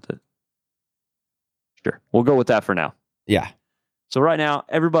we're going with it? Sure. We'll go with that for now. Yeah. So right now,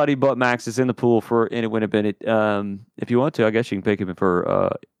 everybody but Max is in the pool for In It, Win It, Bennett. If you want to, I guess you can pick him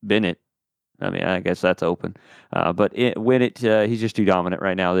for Bennett. I mean, I guess that's open. But Win It, he's just too dominant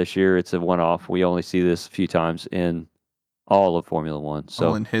right now this year. It's a one-off. We only see this a few times in all of Formula One.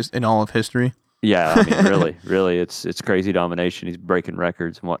 So in all of history. Yeah, I mean, really, it's crazy domination. He's breaking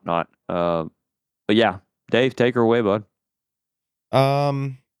records and whatnot. But yeah, Dave, take her away, bud.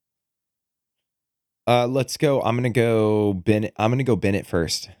 Let's go. I'm gonna go Bennett. I'm gonna go Bennett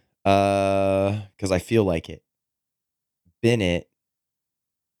first. Because I feel like it. Bennett.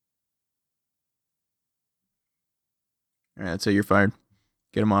 All right, so you're fired.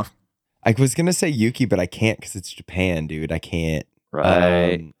 Get him off. I was gonna say Yuki, but I can't because it's Japan, dude. I can't.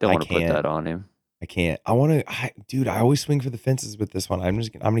 Right. Don't want to put that on him. I can't. Dude, I always swing for the fences with this one. I'm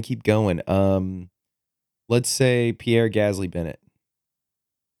gonna keep going. Let's say Pierre Gasly Bennett.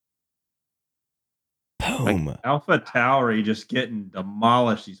 Boom. Alpha Tauri just getting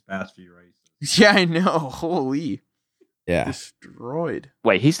demolished these past few races. Yeah, I know. Holy. Yeah. Destroyed.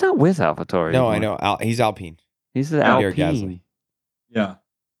 Wait, he's not with AlphaTauri. No, anymore. I know. He's Alpine. He's the Pierre Alpine. Gasly. Yeah.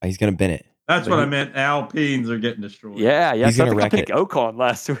 He's gonna Bennett. That's what I meant. Alpines are getting destroyed. Yeah. He's I gonna think I wreck picked it. Ocon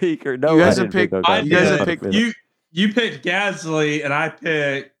last week, or no? You guys I have didn't pick picked- Ocon. you guys have picked- You picked Gasly and I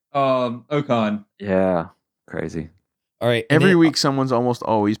picked Ocon. Yeah, crazy. All right. Every week, someone's almost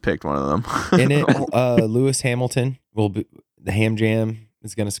always picked one of them. In it, Lewis Hamilton will be the Ham Jam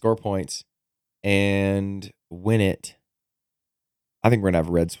is going to score points and win it. I think we're gonna have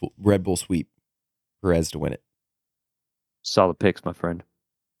a Red Bull sweep. Perez to win it. Solid picks, my friend.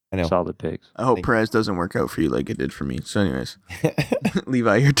 I know. Solid picks. I hope Thank Perez doesn't work out for you like it did for me. So, anyways,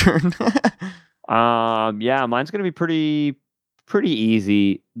 Levi, your turn. Yeah, mine's gonna be pretty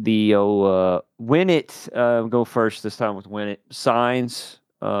easy. The Win It, go first this time with Win It. Signs,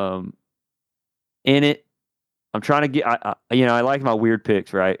 In It. I'm trying to get. I like my weird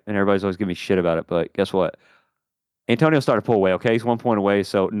picks, right? And everybody's always giving me shit about it. But guess what? Antonio started to pull away. Okay, he's 1 point away.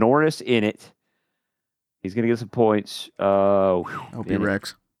 So Norris In It. He's gonna get some points. I hope he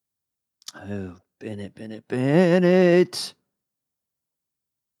wrecks. Oh, Bennett.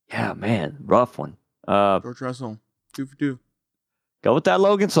 Yeah, man, rough one. George Russell, 2 for 2. Go with that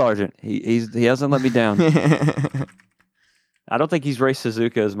Logan Sargent. He hasn't let me down. I don't think he's raced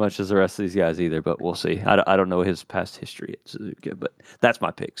Suzuka as much as the rest of these guys either, but we'll see. I don't know his past history at Suzuka, but that's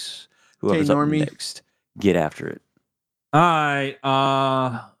my picks. Whoever's up Normie. next, get after it. All right.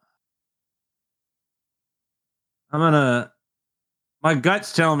 My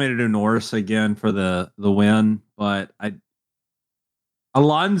gut's telling me to do Norris again for the win, but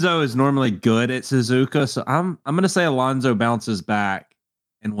Alonso is normally good at Suzuka, so I'm gonna say Alonso bounces back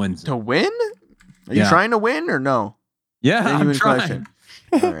and wins To it. win? Are you trying to win or no? Yeah, I'm Genuine trying. question.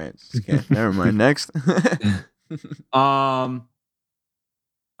 All right. Okay. Never mind. Next. I'm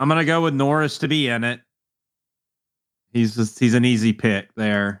gonna go with Norris to be in it. He's an easy pick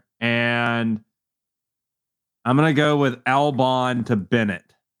there, and I'm going to go with Albon to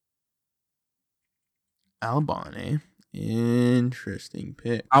Bennett. Albon, eh? Interesting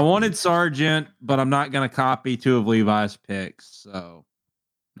pick. I wanted Sargent, but I'm not going to copy two of Levi's picks. So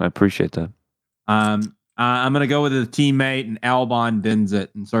I appreciate that. I'm going to go with a teammate, and Albon wins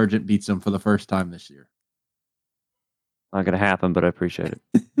it, and Sargent beats him for the first time this year. Not going to happen, but I appreciate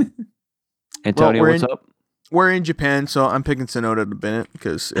it. Antonio, what's up? We're in Japan, so I'm picking Tsunoda to Bennett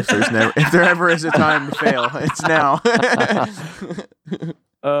because if there ever is a time to fail, it's now.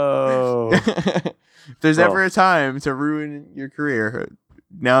 Oh. If there's ever a time to ruin your career,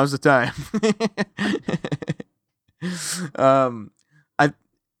 now's the time.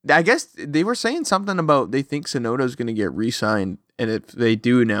 I guess they were saying something about they think Tsunoda's going to get re-signed, and if they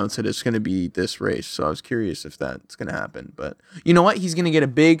do announce it, it's going to be this race. So I was curious if that's going to happen. But you know what? He's going to get a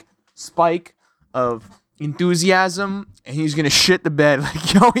big spike of enthusiasm, and he's going to shit the bed like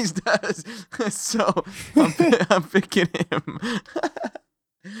he always does. So I'm picking him.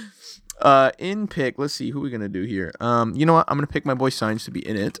 In pick, let's see who we're going to do here. You know what? I'm going to pick my boy Sainz to be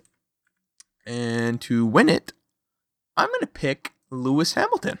in it. And to win it, I'm going to pick Lewis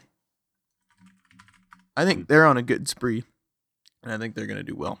Hamilton. I think they're on a good spree, and I think they're going to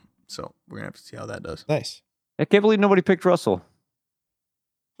do well. So we're going to have to see how that does. Nice. I can't believe nobody picked Russell.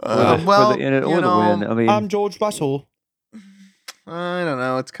 Well, for the in it or the win. I mean, I'm George Russell. I don't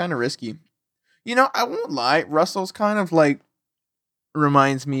know. It's kind of risky. You know, I won't lie. Russell's kind of like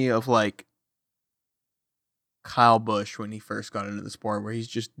reminds me of like Kyle Busch when he first got into the sport, where he's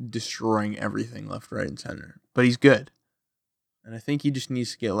just destroying everything left, right, and center. But he's good. And I think he just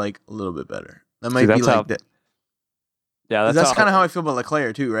needs to get like a little bit better. That might be like that. Yeah, that's kind of how I feel about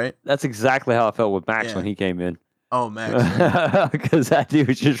Leclerc too, right? That's exactly how I felt with Max when he came in. Oh, Max. Because that dude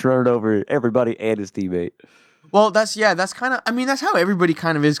was just running over everybody and his teammate. Well, that's kind of, I mean, that's how everybody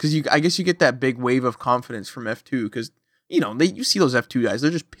kind of is, because I guess you get that big wave of confidence from F2, because, you know, you see those F2 guys,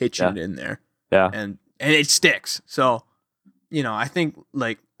 they're just pitching it in there. Yeah. And it sticks. So, you know, I think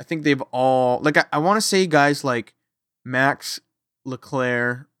they've all, like, I want to say guys like Max,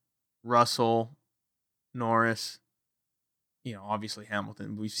 Leclerc, Russell, Norris, you know, obviously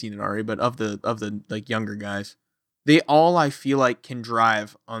Hamilton, we've seen it already, but of the like younger guys, they all, I feel like, can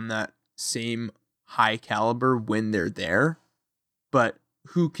drive on that same high caliber when they're there, but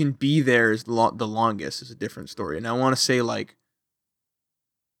who can be there is the longest is a different story. And I want to say, like,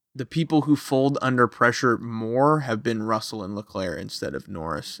 the people who fold under pressure more have been Russell and Leclerc instead of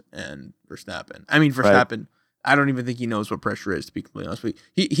Norris and Verstappen. I mean, Verstappen, right. I don't even think he knows what pressure is, to be completely honest with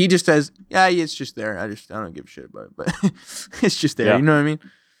you. He just says, yeah, it's just there. I don't give a shit about it, but it's just there. Yeah. You know what I mean?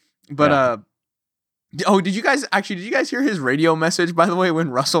 But, oh, did you guys hear his radio message, by the way,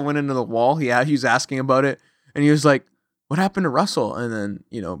 when Russell went into the wall? He was asking about it, and he was like, what happened to Russell? And then,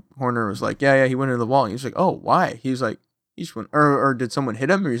 you know, Horner was like, yeah, he went into the wall. And he was like, oh, why? He was like, he just went, or did someone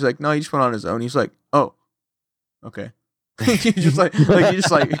hit him? Or he's like, no, he just went on his own. He's like, oh, okay. he's just like, he's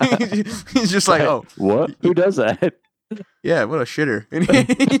just like, oh. What? Who does that? Yeah, what a shitter.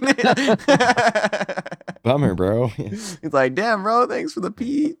 Bummer, bro. He's like, damn, bro, thanks for the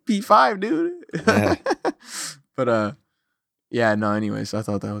P5, dude. Yeah. But yeah, no, anyways, I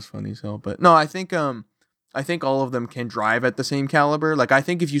thought that was funny. So, but no, I think all of them can drive at the same caliber. Like, I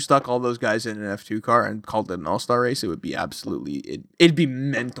think if you stuck all those guys in an F2 car and called it an all-star race, it would be absolutely, it'd be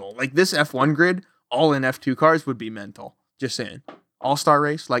mental. Like, this F1 grid, all in F2 cars would be mental. Just saying. All-star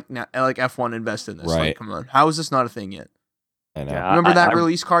race, like F1 invest in this. Right. Like, come on. How is this not a thing yet? I know. Yeah, remember that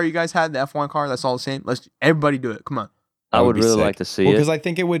release car you guys had, the F1 car? That's all the same. Let's everybody do it. Come on. I would really like to see it. Because I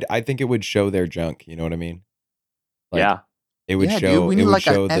think it would show their junk. You know what I mean? Like, yeah. It would show. Dude, we need like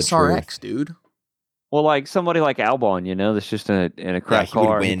an SRX, truth. dude. Well, like somebody like Albon, you know, that's just in a crap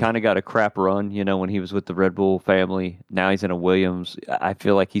car. He kind of got a crap run, you know, when he was with the Red Bull family. Now he's in a Williams. I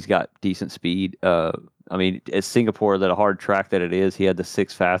feel like he's got decent speed. I mean, it's Singapore, that a hard track that it is. He had the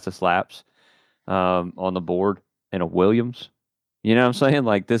 6 fastest laps on the board in a Williams. You know what I'm saying?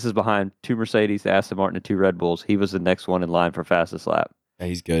 Like, this is behind 2 Mercedes, Aston Martin, and 2 Red Bulls. He was the next one in line for fastest lap. Yeah,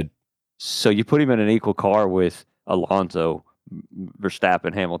 he's good. So you put him in an equal car with Alonso,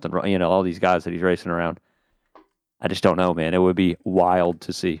 Verstappen, Hamilton, you know, all these guys that he's racing around. I just don't know, man. It would be wild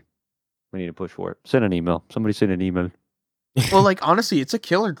to see. We need to push for it. Send an email. Somebody send an email. Well, like, honestly, it's a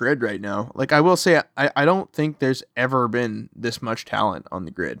killer grid right now. Like, I will say, I don't think there's ever been this much talent on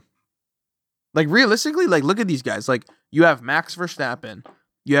the grid. Like, realistically, like, look at these guys. Like, you have Max Verstappen,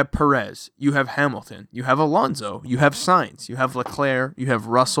 you have Perez, you have Hamilton, you have Alonso, you have Sainz, you have Leclerc, you have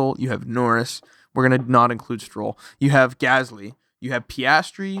Russell, you have Norris. We're going to not include Stroll. You have Gasly, you have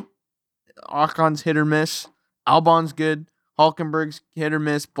Piastri, Ocon's hit or miss, Albon's good, Hulkenberg's hit or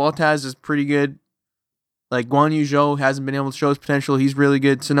miss, Bottas is pretty good. Like Guan Yu Zhou hasn't been able to show his potential. He's really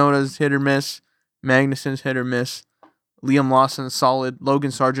good. Tsunoda's hit or miss. Magnussen's hit or miss. Liam Lawson's solid.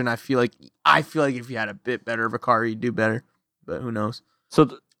 Logan Sargent, I feel like if he had a bit better of a car, he'd do better. But who knows? So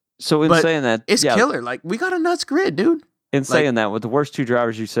in But saying that, it's killer. Like, we got a nuts grid, dude. In saying that, with the worst two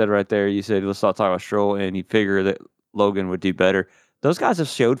drivers you said right there, you said let's not talk about Stroll, and you figure that Logan would do better. Those guys have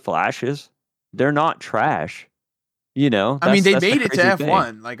showed flashes. They're not trash. You know, I mean, they that's the made it to crazy F1.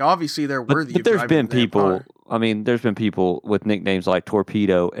 thing. Like, obviously, they're worthy. But there's been of driving that people. car. I mean, there's been people with nicknames like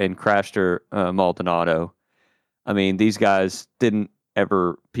Torpedo and Crashter Maldonado. I mean, these guys didn't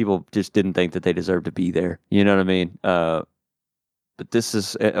ever. People just didn't think that they deserved to be there. You know what I mean? But this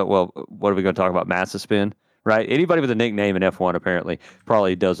is well. What are we going to talk about? Mazepin, right? Anybody with a nickname in F1 apparently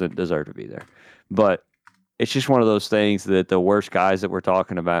probably doesn't deserve to be there. But it's just one of those things that the worst guys that we're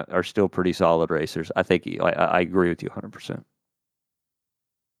talking about are still pretty solid racers. I think I agree with you 100%.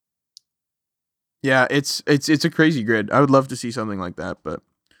 Yeah, it's a crazy grid. I would love to see something like that, but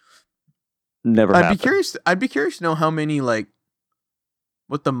Never I'd happened. be curious to know how many, like,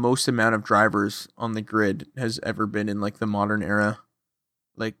 what the most amount of drivers on the grid has ever been in, like, the modern era,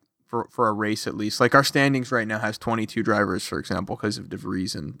 like for a race at least. Like, our standings right now has 22 drivers, for example, because of De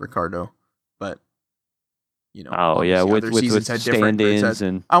Vries and Ricardo. But you know, Oh yeah, obviously with other seasons had different grid stand-ins sets.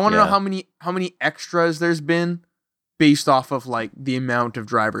 and I want to know yeah. how many extras there's been based off of, like, the amount of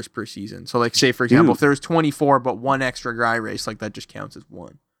drivers per season. So, like, say for example, Dude. if there's 24 but one extra guy race, like, that just counts as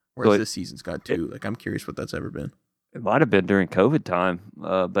one. Whereas So this season's got two. Like, I'm curious what that's ever been. It might have been during COVID time,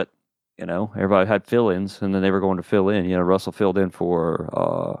 but you know, everybody had fill-ins, and then they were going to fill in. You know, Russell filled in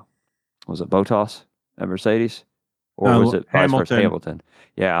for was it Bottas at Mercedes, or was it vice versa? Hamilton.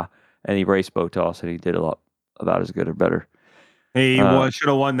 Yeah, and he raced Bottas, and he did a lot about as good or better. He should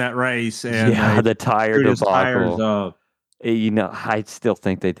have won that race. And yeah, the tire screwed his tires debacle. up. You know, I still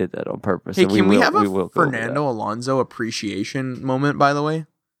think they did that on purpose. Hey, and can we have we a will go over Fernando Alonso appreciation moment, by the way?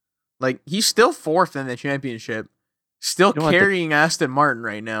 Like, he's still fourth in the championship, still You don't have to- carrying Aston Martin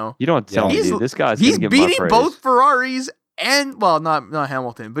right now. You don't have to tell me, He's- dude. This guy's He's gonna get my beating praise. both Ferraris and, well, not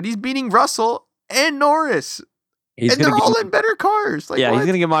Hamilton, but he's beating Russell and Norris. He's And gonna they're all get, in better cars. Like, yeah, what? he's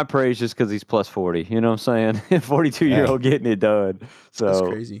gonna get my praise just because he's plus 40. You know what I'm saying? 42-year-old getting it done. So That's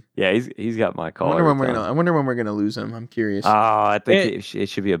crazy. yeah, he's got my I call. wonder every when time. I wonder when we're gonna lose him. I'm curious. I think it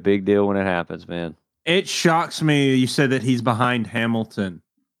should be a big deal when it happens, man. It shocks me. You said that he's behind Hamilton.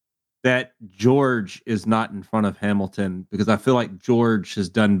 That George is not in front of Hamilton, because I feel like George has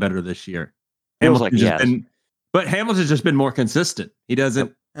done better this year. Feels like he Hamilton's has. but Hamilton's just been more consistent. He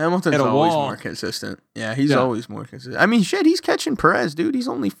doesn't. Hamilton's at a always wall. more consistent. Yeah, he's always more consistent. I mean, shit, he's catching Perez, dude. He's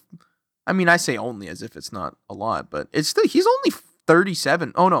only, I mean, I say only as if it's not a lot, but it's still, he's only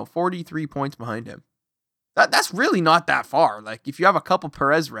 37. Oh no, 43 points behind him. That's really not that far. Like, if you have a couple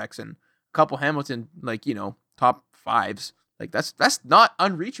Perez wrecks and a couple Hamilton, like, you know, top fives, like, that's not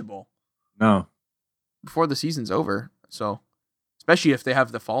unreachable No. before the season's over. So, especially if they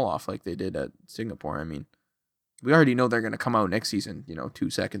have the fall off like they did at Singapore. I mean, we already know they're going to come out next season, you know, 2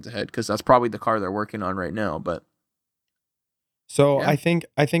 seconds ahead, because that's probably the car they're working on right now. But so yeah. I think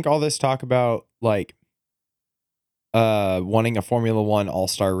all this talk about, like, wanting a Formula One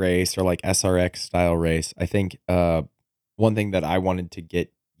all-star race or like SRX style race, I think one thing that I wanted to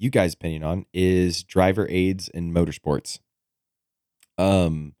get you guys' opinion on is driver aids in motorsports.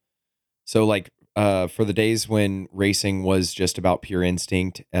 So like for the days when racing was just about pure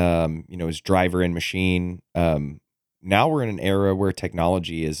instinct, you know, it was driver and machine. Now we're in an era where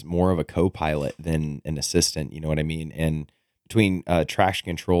technology is more of a co-pilot than an assistant, you know what I mean? And between traction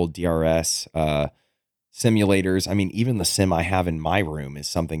control, DRS, simulators, I mean, even the sim I have in my room is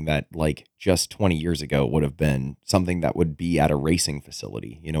something that, like, just 20 years ago would have been something that would be at a racing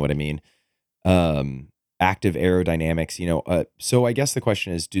facility, you know what I mean? Active aerodynamics, you know. So I guess the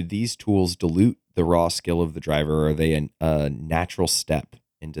question is, do these tools dilute the raw skill of the driver, or are they a natural step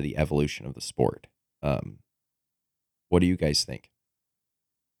into the evolution of the sport? What do you guys think?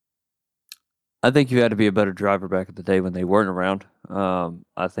 I think you had to be a better driver back in the day when they weren't around.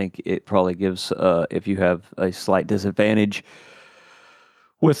 I think it probably gives, if you have a slight disadvantage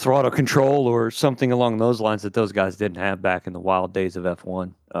with throttle control or something along those lines that those guys didn't have back in the wild days of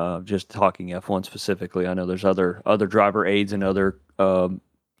F1. Just talking F1 specifically, I know there's other driver aids and other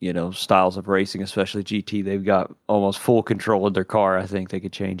you know, styles of racing, especially GT. They've got almost full control of their car. I think they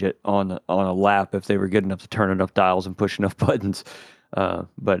could change it on a lap if they were good enough to turn enough dials and push enough buttons.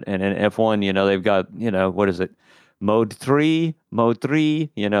 But in F1, you know, they've got, you know, what is it? Mode 3,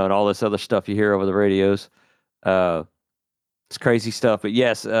 you know, and all this other stuff you hear over the radios. It's crazy stuff. But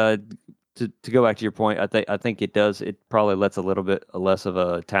yes, to go back to your point, I think it does. It probably lets a little bit less of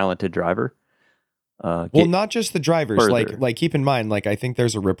a talented driver. Well, get not just the drivers. further. Like keep in mind, like I think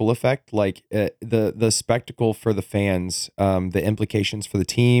there's a ripple effect. Like the spectacle for the fans, the implications for the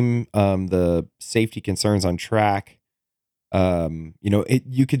team, the safety concerns on track.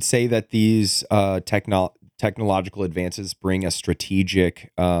 You could say that these technological advances bring a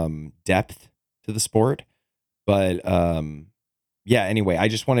strategic depth to the sport, but yeah. Anyway, I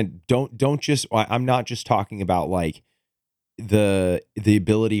just want to don't just. I'm not just talking about like the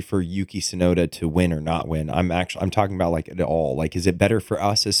ability for Yuki Tsunoda to win or not win. I'm talking about like it all. Like, is it better for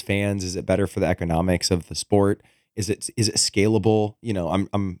us as fans? Is it better for the economics of the sport? Is it scalable?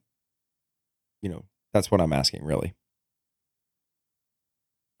 I'm that's what I'm asking really.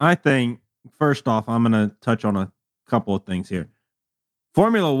 I think first off, I'm going to touch on a couple of things here.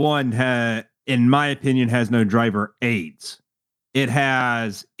 Formula One, in my opinion, has no driver aids. It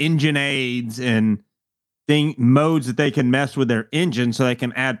has engine aids and modes that they can mess with their engine so they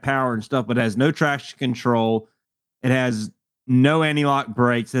can add power and stuff, but it has no traction control. It has no anti-lock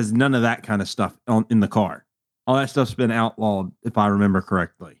brakes. It has none of that kind of stuff in the car. All that stuff's been outlawed, if I remember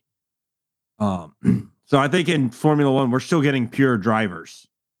correctly. So I think in Formula One, we're still getting pure drivers,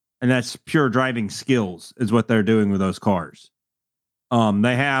 and that's pure driving skills is what they're doing with those cars.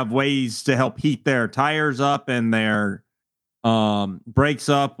 They have ways to help heat their tires up and their brakes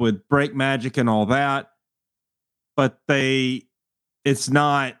up with brake magic and all that. But it's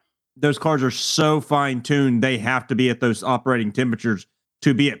not, those cars are so fine tuned. They have to be at those operating temperatures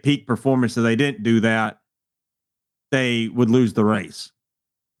to be at peak performance. If they didn't do that, they would lose the race.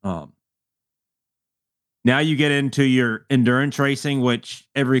 Now you get into your endurance racing, which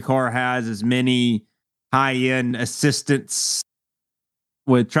every car has as many high-end assistants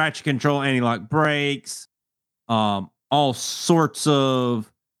with traction control, anti-lock brakes, all sorts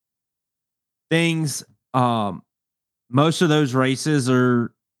of things. Most of those races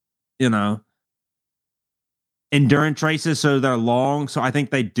are, endurance races, so they're long. So I think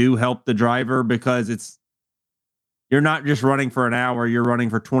they do help the driver because you're not just running for an hour, you're running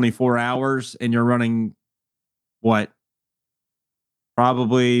for 24 hours and you're running what?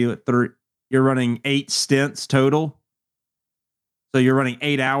 Probably you're running 8 stints total. So you're running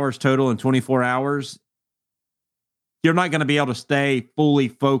 8 hours total in 24 hours. You're not going to be able to stay fully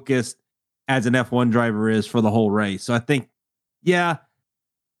focused as an F1 driver is for the whole race. So I think, yeah,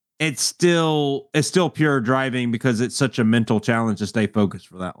 it's still pure driving because it's such a mental challenge to stay focused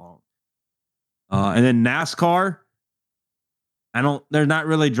for that long. And then NASCAR, there's not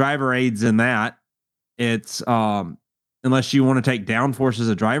really driver aids in that. It's unless you want to take downforce as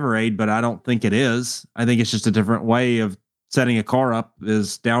a driver aid, but I don't think it is. I think it's just a different way of setting a car up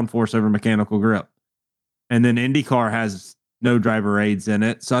is downforce over mechanical grip. And then IndyCar has no driver aids in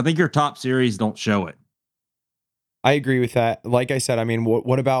it. So I think your top series don't show it. I agree with that. Like I said, I mean,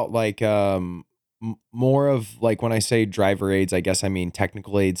 what about like more of like when I say driver aids, I guess I mean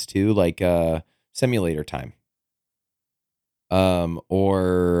technical aids too, like simulator time.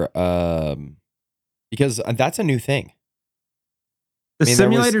 Because that's a new thing. The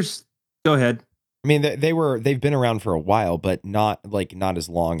simulators, go ahead. I mean, they've been around for a while, but not as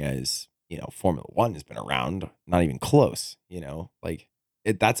long as, Formula One has been around, not even close,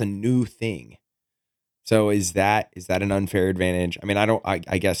 that's a new thing. So is that an unfair advantage? I mean,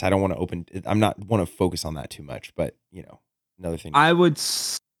 I guess I don't want to want to focus on that too much, but another thing. I would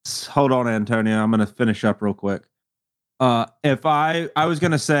hold on, Antonio. I'm going to finish up real quick. If I was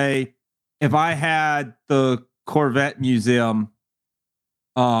going to say, if I had the Corvette Museum,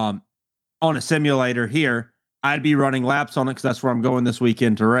 on a simulator here, I'd be running laps on it because that's where I'm going this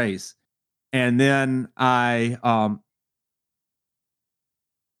weekend to race. And then I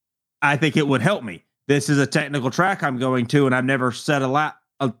think it would help me. This is a technical track I'm going to, and I've never set a lap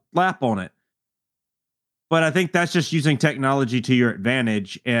on it. But I think that's just using technology to your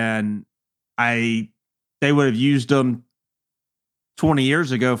advantage. And they would have used them 20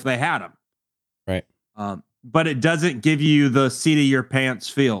 years ago if they had them. Right. But it doesn't give you the seat of your pants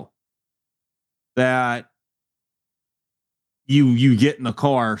feel that you get in the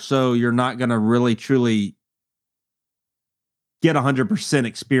car. So you're not going to really truly get 100%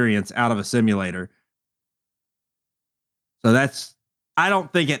 experience out of a simulator. So I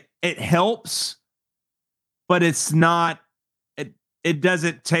don't think it helps, but it's not, it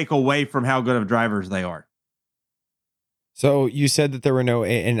doesn't take away from how good of drivers they are. So you said that there were no,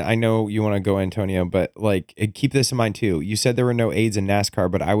 and I know you want to go, Antonio, but like keep this in mind too. You said there were no aids in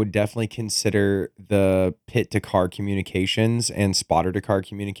NASCAR, but I would definitely consider the pit to car communications and spotter to car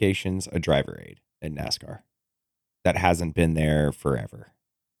communications a driver aid in NASCAR. That hasn't been there forever.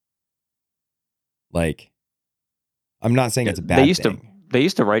 Like, I'm not saying it's a bad thing. They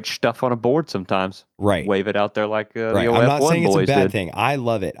used to write stuff on a board sometimes, Right. wave it out there like the Right. old I'm F1 not saying it's a boys bad did. thing. I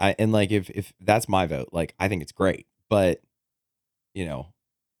love it. And like if that's my vote, like I think it's great. But you know,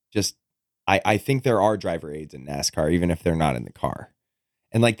 just I think there are driver aids in NASCAR, even if they're not in the car.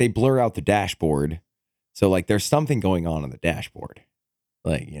 And like they blur out the dashboard. So like there's something going on the dashboard.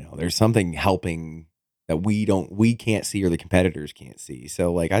 Like, there's something helping that we can't see or the competitors can't see.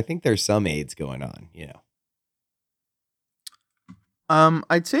 So like I think there's some aids going on,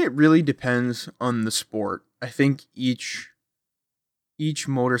 I'd say it really depends on the sport. I think each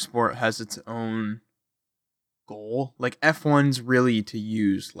motorsport has its own goal. Like F1's really to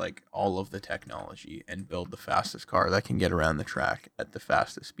use like all of the technology and build the fastest car that can get around the track at the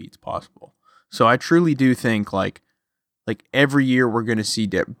fastest speeds possible. So I truly do think like every year we're going to see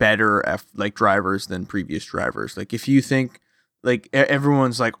better drivers than previous drivers. Like if you think like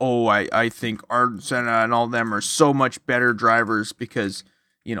everyone's like, oh, I think Ayrton Senna and all them are so much better drivers because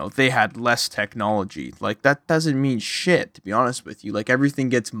they had less technology. Like that doesn't mean shit, to be honest with you. Like everything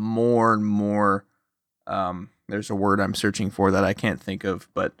gets more and more. There's a word I'm searching for that I can't think of,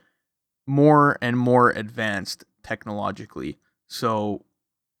 but more and more advanced technologically. So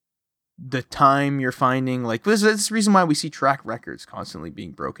the time you're finding, like, this is the reason why we see track records constantly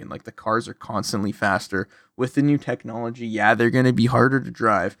being broken. Like the cars are constantly faster with the new technology. Yeah, they're going to be harder to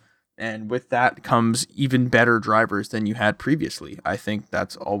drive. And with that comes even better drivers than you had previously. I think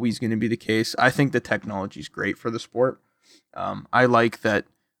that's always going to be the case. I think the technology is great for the sport. I like that.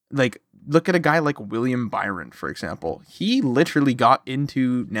 Like, look at a guy like William Byron, for example. He literally got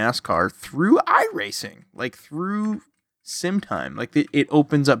into NASCAR through iRacing, like through sim time. Like it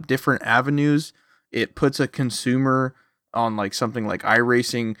opens up different avenues. It puts a consumer on like something like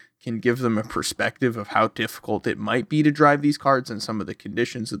iRacing, can give them a perspective of how difficult it might be to drive these cars and some of the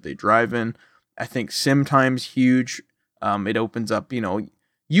conditions that they drive in. I think sim time's huge. It opens up,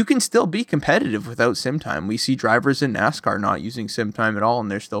 you can still be competitive without sim time. We see drivers in NASCAR not using sim time at all,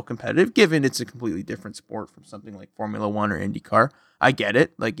 and they're still competitive, given it's a completely different sport from something like Formula One or IndyCar. I get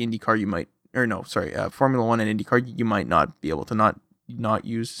it. Like IndyCar, Formula One and IndyCar, you might not be able to not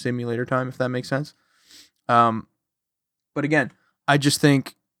use simulator time, if that makes sense. But again, I just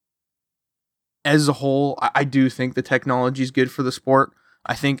think as a whole, I do think the technology is good for the sport.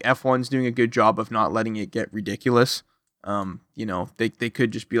 I think F1's doing a good job of not letting it get ridiculous. They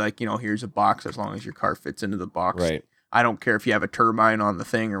could just be like, here's a box as long as your car fits into the box. Right. I don't care if you have a turbine on the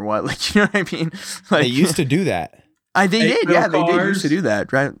thing or what. Like, you know what I mean? Like, they used to do that. They did. Yeah, they did cars. used to do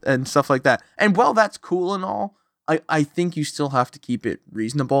that, right? And stuff like that. And while that's cool and all, I think you still have to keep it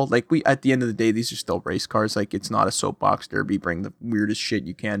reasonable. Like at the end of the day, these are still race cars. Like it's not a soapbox derby. Bring the weirdest shit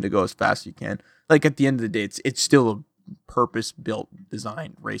you can to go as fast as you can. Like at the end of the day, it's still a purpose-built,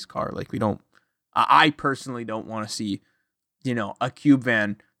 designed race car. Like I personally don't want to see, a cube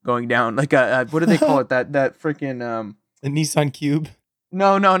van going down like a what do they call it? That freaking The Nissan Cube.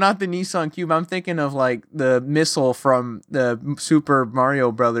 No, not the Nissan Cube. I'm thinking of like the missile from the Super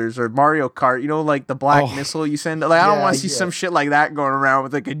Mario Brothers or Mario Kart. Like the black missile you send. Like I don't want to see some shit like that going around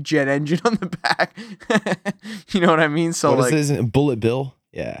with like a jet engine on the back. You know what I mean? So what is this? Bullet Bill?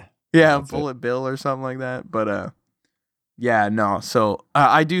 Yeah. Yeah, Bullet Bill or something like that. But yeah, no. So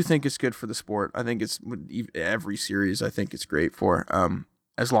I do think it's good for the sport. I think it's every series. I think it's great for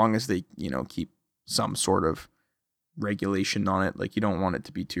as long as they keep some sort of regulation on it. Like you don't want it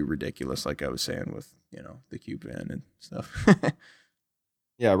to be too ridiculous, like I was saying with the cube van and stuff.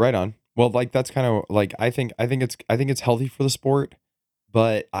 Yeah, right on. Well, like that's kind of like I think it's healthy for the sport,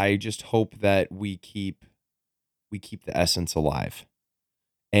 but I just hope that we keep the essence alive.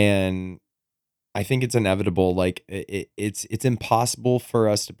 And I think it's inevitable. Like it's impossible for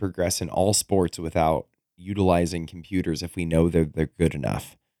us to progress in all sports without utilizing computers if we know they're good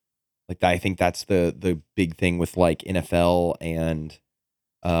enough. Like I think that's the big thing with like NFL and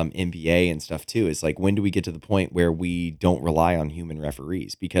NBA and stuff too. Is like when do we get to the point where we don't rely on human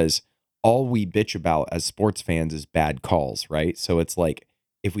referees? Because all we bitch about as sports fans is bad calls, right? So it's like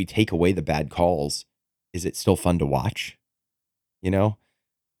if we take away the bad calls, is it still fun to watch?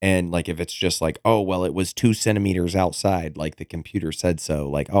 And like if it's just like, oh well, it was 2 centimeters outside, like the computer said so.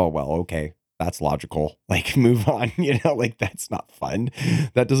 Like, oh well, okay. That's logical. Like, move on. Like that's not fun.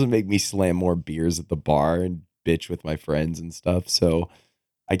 That doesn't make me slam more beers at the bar and bitch with my friends and stuff. So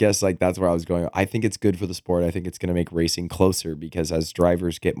I guess like that's where I was going. I think it's good for the sport. I think it's going to make racing closer because as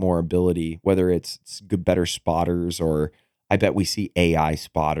drivers get more ability, whether it's good, better spotters, or I bet we see AI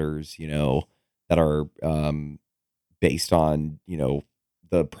spotters, that are based on,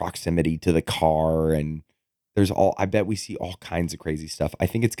 the proximity to the car, and I bet we see all kinds of crazy stuff. I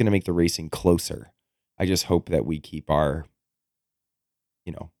think it's going to make the racing closer. I just hope that we keep our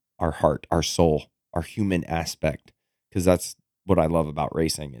our heart, our soul, our human aspect. Because that's what I love about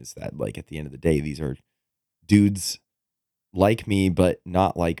racing is that, like, at the end of the day, these are dudes like me, but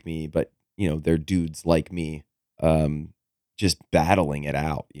not like me, but they're dudes like me, just battling it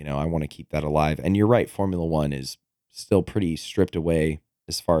out. I want to keep that alive. And you're right, Formula One is still pretty stripped away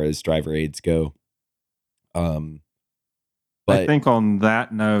as far as driver aids go. I think on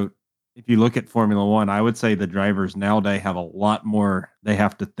that note, if you look at Formula One, I would say the drivers nowadays have a lot more they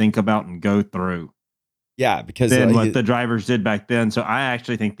have to think about and go through. Yeah, because than what the drivers did back then. So I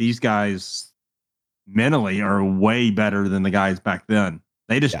actually think these guys mentally are way better than the guys back then.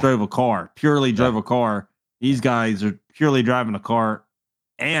 They just drove a car, purely drove a car. These guys are purely driving a car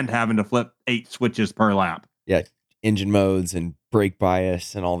and having to flip 8 switches per lap. Yeah, engine modes and brake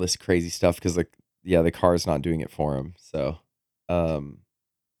bias and all this crazy stuff because the car's not doing it for them. So,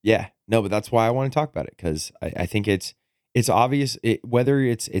 but that's why I want to talk about it because I think it's obvious whether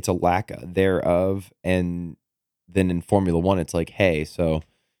it's a lack thereof, and then in Formula One it's like, hey, so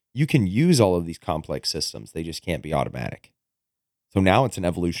you can use all of these complex systems, they just can't be automatic. So now it's an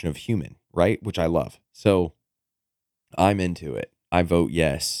evolution of human, right? Which I love. So I'm into it. I vote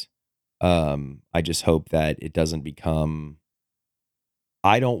yes. I just hope that it doesn't become.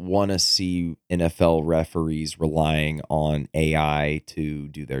 I don't want to see NFL referees relying on AI to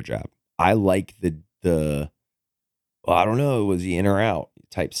do their job. I like well, I don't know, was he in or out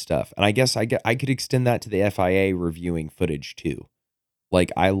type stuff. And I guess I could extend that to the FIA reviewing footage too.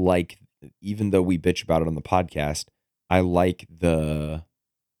 Like, even though we bitch about it on the podcast, I like the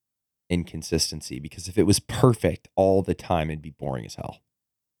inconsistency because if it was perfect all the time, it'd be boring as hell.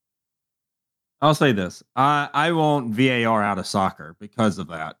 I'll say this. I want VAR out of soccer because of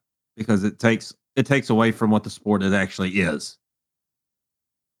that, because it takes away from what the sport it actually is.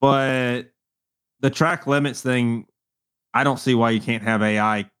 But the track limits thing, I don't see why you can't have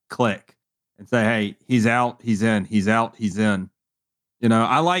AI click and say, hey, he's out, he's in, he's out, he's in.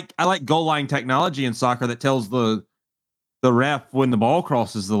 I like goal line technology in soccer that tells the ref when the ball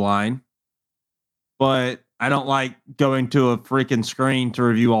crosses the line, but I don't like going to a freaking screen to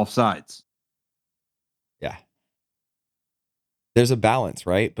review offsides. Yeah. There's a balance,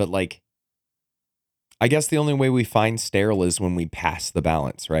 right? But like, I guess the only way we find sterile is when we pass the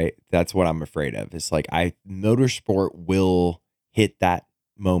balance, right? That's what I'm afraid of. It's like motorsport will hit that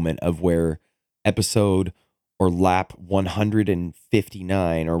moment of where episode or lap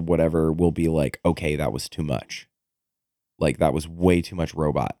 159 or whatever will be like, okay, that was too much. Like, that was way too much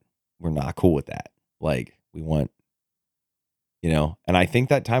robot. We're not cool with that. Like, we want, and I think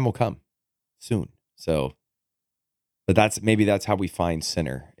that time will come soon. So, but that's how we find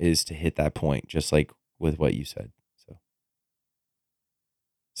center, is to hit that point, just like with what you said.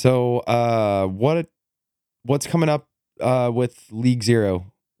 So what's coming up with League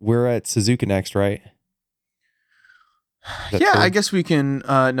Zero? We're at Suzuka next, right? Yeah, true? I guess we can.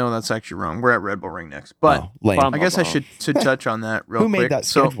 No, that's actually wrong. We're at Red Bull Ring next, but I guess I should touch on that real quick. Who made that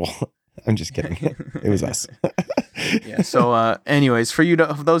schedule? I'm just kidding. It was us. Yeah. So, anyways, for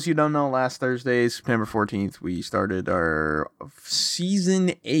those you don't know, last Thursday, September 14th, we started our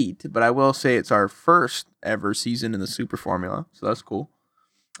season 8. But I will say it's our first ever season in the Super Formula, so that's cool.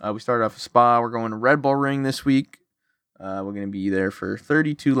 We started off at Spa. We're going to Red Bull Ring this week. We're going to be there for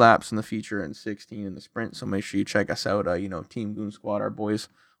 32 laps in the feature and 16 in the sprint. So make sure you check us out. Team Goon Squad, our boys,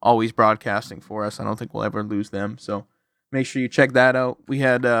 always broadcasting for us. I don't think we'll ever lose them. So make sure you check that out. We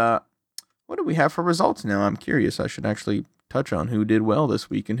had, what do we have for results now? I'm curious. I should actually touch on who did well this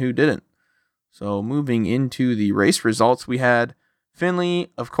week and who didn't. So moving into the race results, we had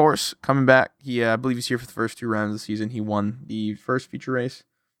Finley, of course, coming back. I believe he's here for the first 2 rounds of the season. He won the first feature race.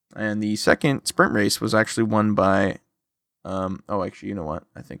 And the second sprint race was actually won by... actually, you know what?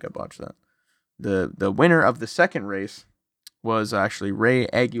 I think I botched that. The winner of the second race was actually Ray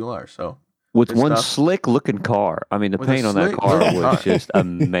Aguilar. So with one slick looking car. I mean, the paint on that car was just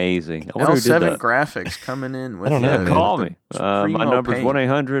amazing. I wonder who did that. Graphics coming in with I don't know. Call me. My number's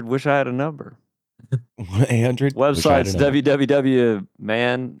 1-800. Wish I had a number. 1-800. Website's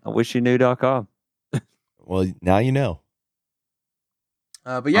www.man-I-wish-you-knew.com. Well, now you know.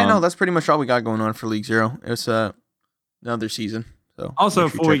 But yeah, no, that's pretty much all we got going on for League Zero. It's another season. So also,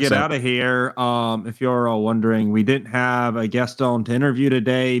 before we get out of here, if you're all wondering, we didn't have a guest on to interview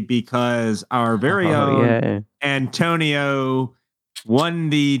today because our very own Antonio won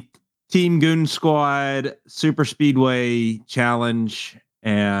the Team Goon Squad Super Speedway Challenge,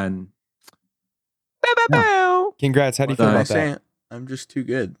 and congrats. How do you feel about that? I'm just too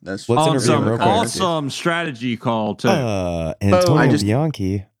good. That's awesome strategy call too. Antonio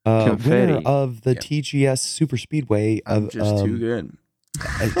Bianchi, winner of the TGS Super Speedway. I'm just too good.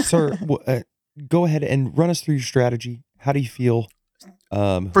 Sir, go ahead and run us through your strategy. How do you feel?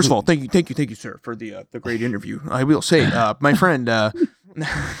 First of all, thank you, sir, for the great interview. I will say, my friend, no,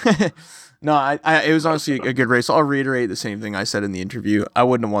 it was honestly a good race. I'll reiterate the same thing I said in the interview. I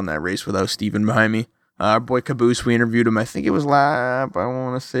wouldn't have won that race without Steven behind me. Our boy Caboose, we interviewed him. I think it was lap. I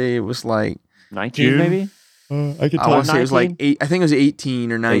want to say it was like 19, June? maybe. I want to say it was like 8. I think it was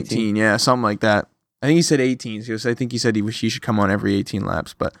 18 or 19. 18. Yeah, something like that. I think he said 18. So I think he said he should come on every 18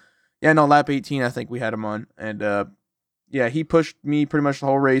 laps. But yeah, no, lap 18. I think we had him on, and yeah, he pushed me pretty much the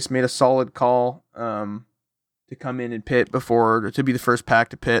whole race. Made a solid call to come in and pit to be the first pack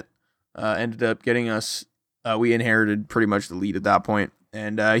to pit. Ended up getting us. We inherited pretty much the lead at that point,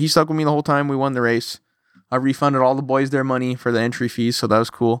 and he stuck with me the whole time. We won the race. I refunded all the boys their money for the entry fees, so that was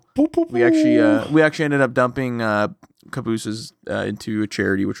cool. We actually ended up dumping Caboose's into a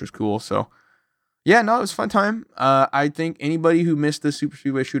charity, which was cool. So yeah, no, it was a fun time. I think anybody who missed the Super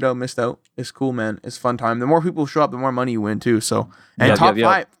Speedway Shootout missed out. It's cool, man. It's a fun time. The more people show up, the more money you win too. So and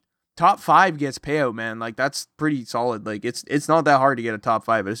top five gets payout, man. Like that's pretty solid. Like it's not that hard to get a top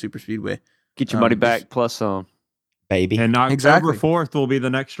 5 at a Super Speedway. Get your money back plus some. Baby. And October 4th will be the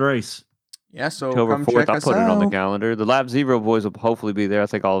next race. Yeah, so October come 4th, check I'll us put it on the out. calendar. The Lab Zero boys will hopefully be there. I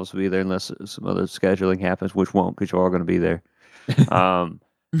think all of us will be there unless some other scheduling happens, which won't because you're all going to be there. And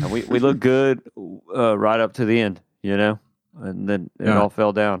we look good right up to the end, you know? And then it all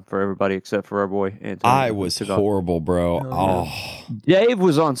fell down for everybody except for our boy Anthony. I was horrible, bro. Oh, Dave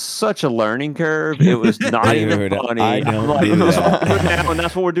was on such a learning curve. It was not even Dude, funny. I don't I'm like, do "This is that." what we're doing now, and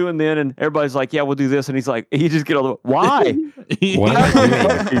that's what we're doing then. And everybody's like, "Yeah, we'll do this." And he's like, he just get all the why? what am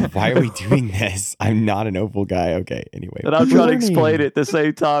I doing? Why are we doing this? I'm not an Opal guy. Okay, anyway. And I'm trying to explain it at the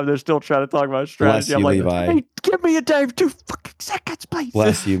same time. They're still trying to talk about strategy. Bless I'm you, like, Levi. hey, give me a Dave 2 fucking seconds, please.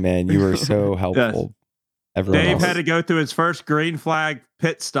 Bless you, man. You were so helpful. Everyone Dave else. had to go through his first green flag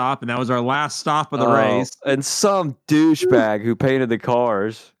pit stop, and that was our last stop of the race. And some douchebag who painted the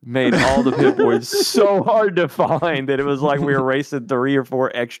cars made all the pit boards so hard to find that it was like we were racing 3 or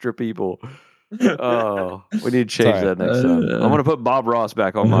 4 extra people. Oh, we need to change that next time. I'm going to put Bob Ross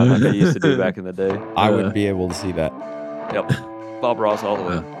back on mine like I used to do back in the day. I would be able to see that. Yep. Bob Ross all the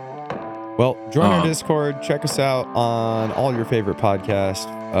way. Well, join our Discord. Check us out on all your favorite podcast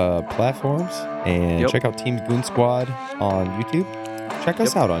platforms. And check out Team Goon Squad on YouTube. Check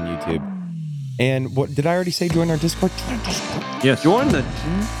us out on YouTube. And what did I already say? Join our Discord? Join our Discord. Yes. Join the...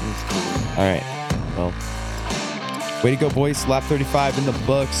 All right. Well, way to go, boys. Lap 35 in the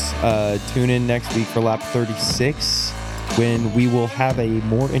books. Tune in next week for lap 36 when we will have a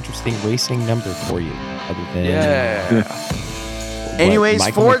more interesting racing number for you. Other than... Anyways,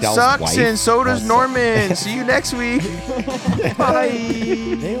 Michael Ford McDowell's sucks wife? and so does Norman. See you next week. Bye.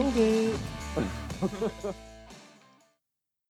 Nailed it.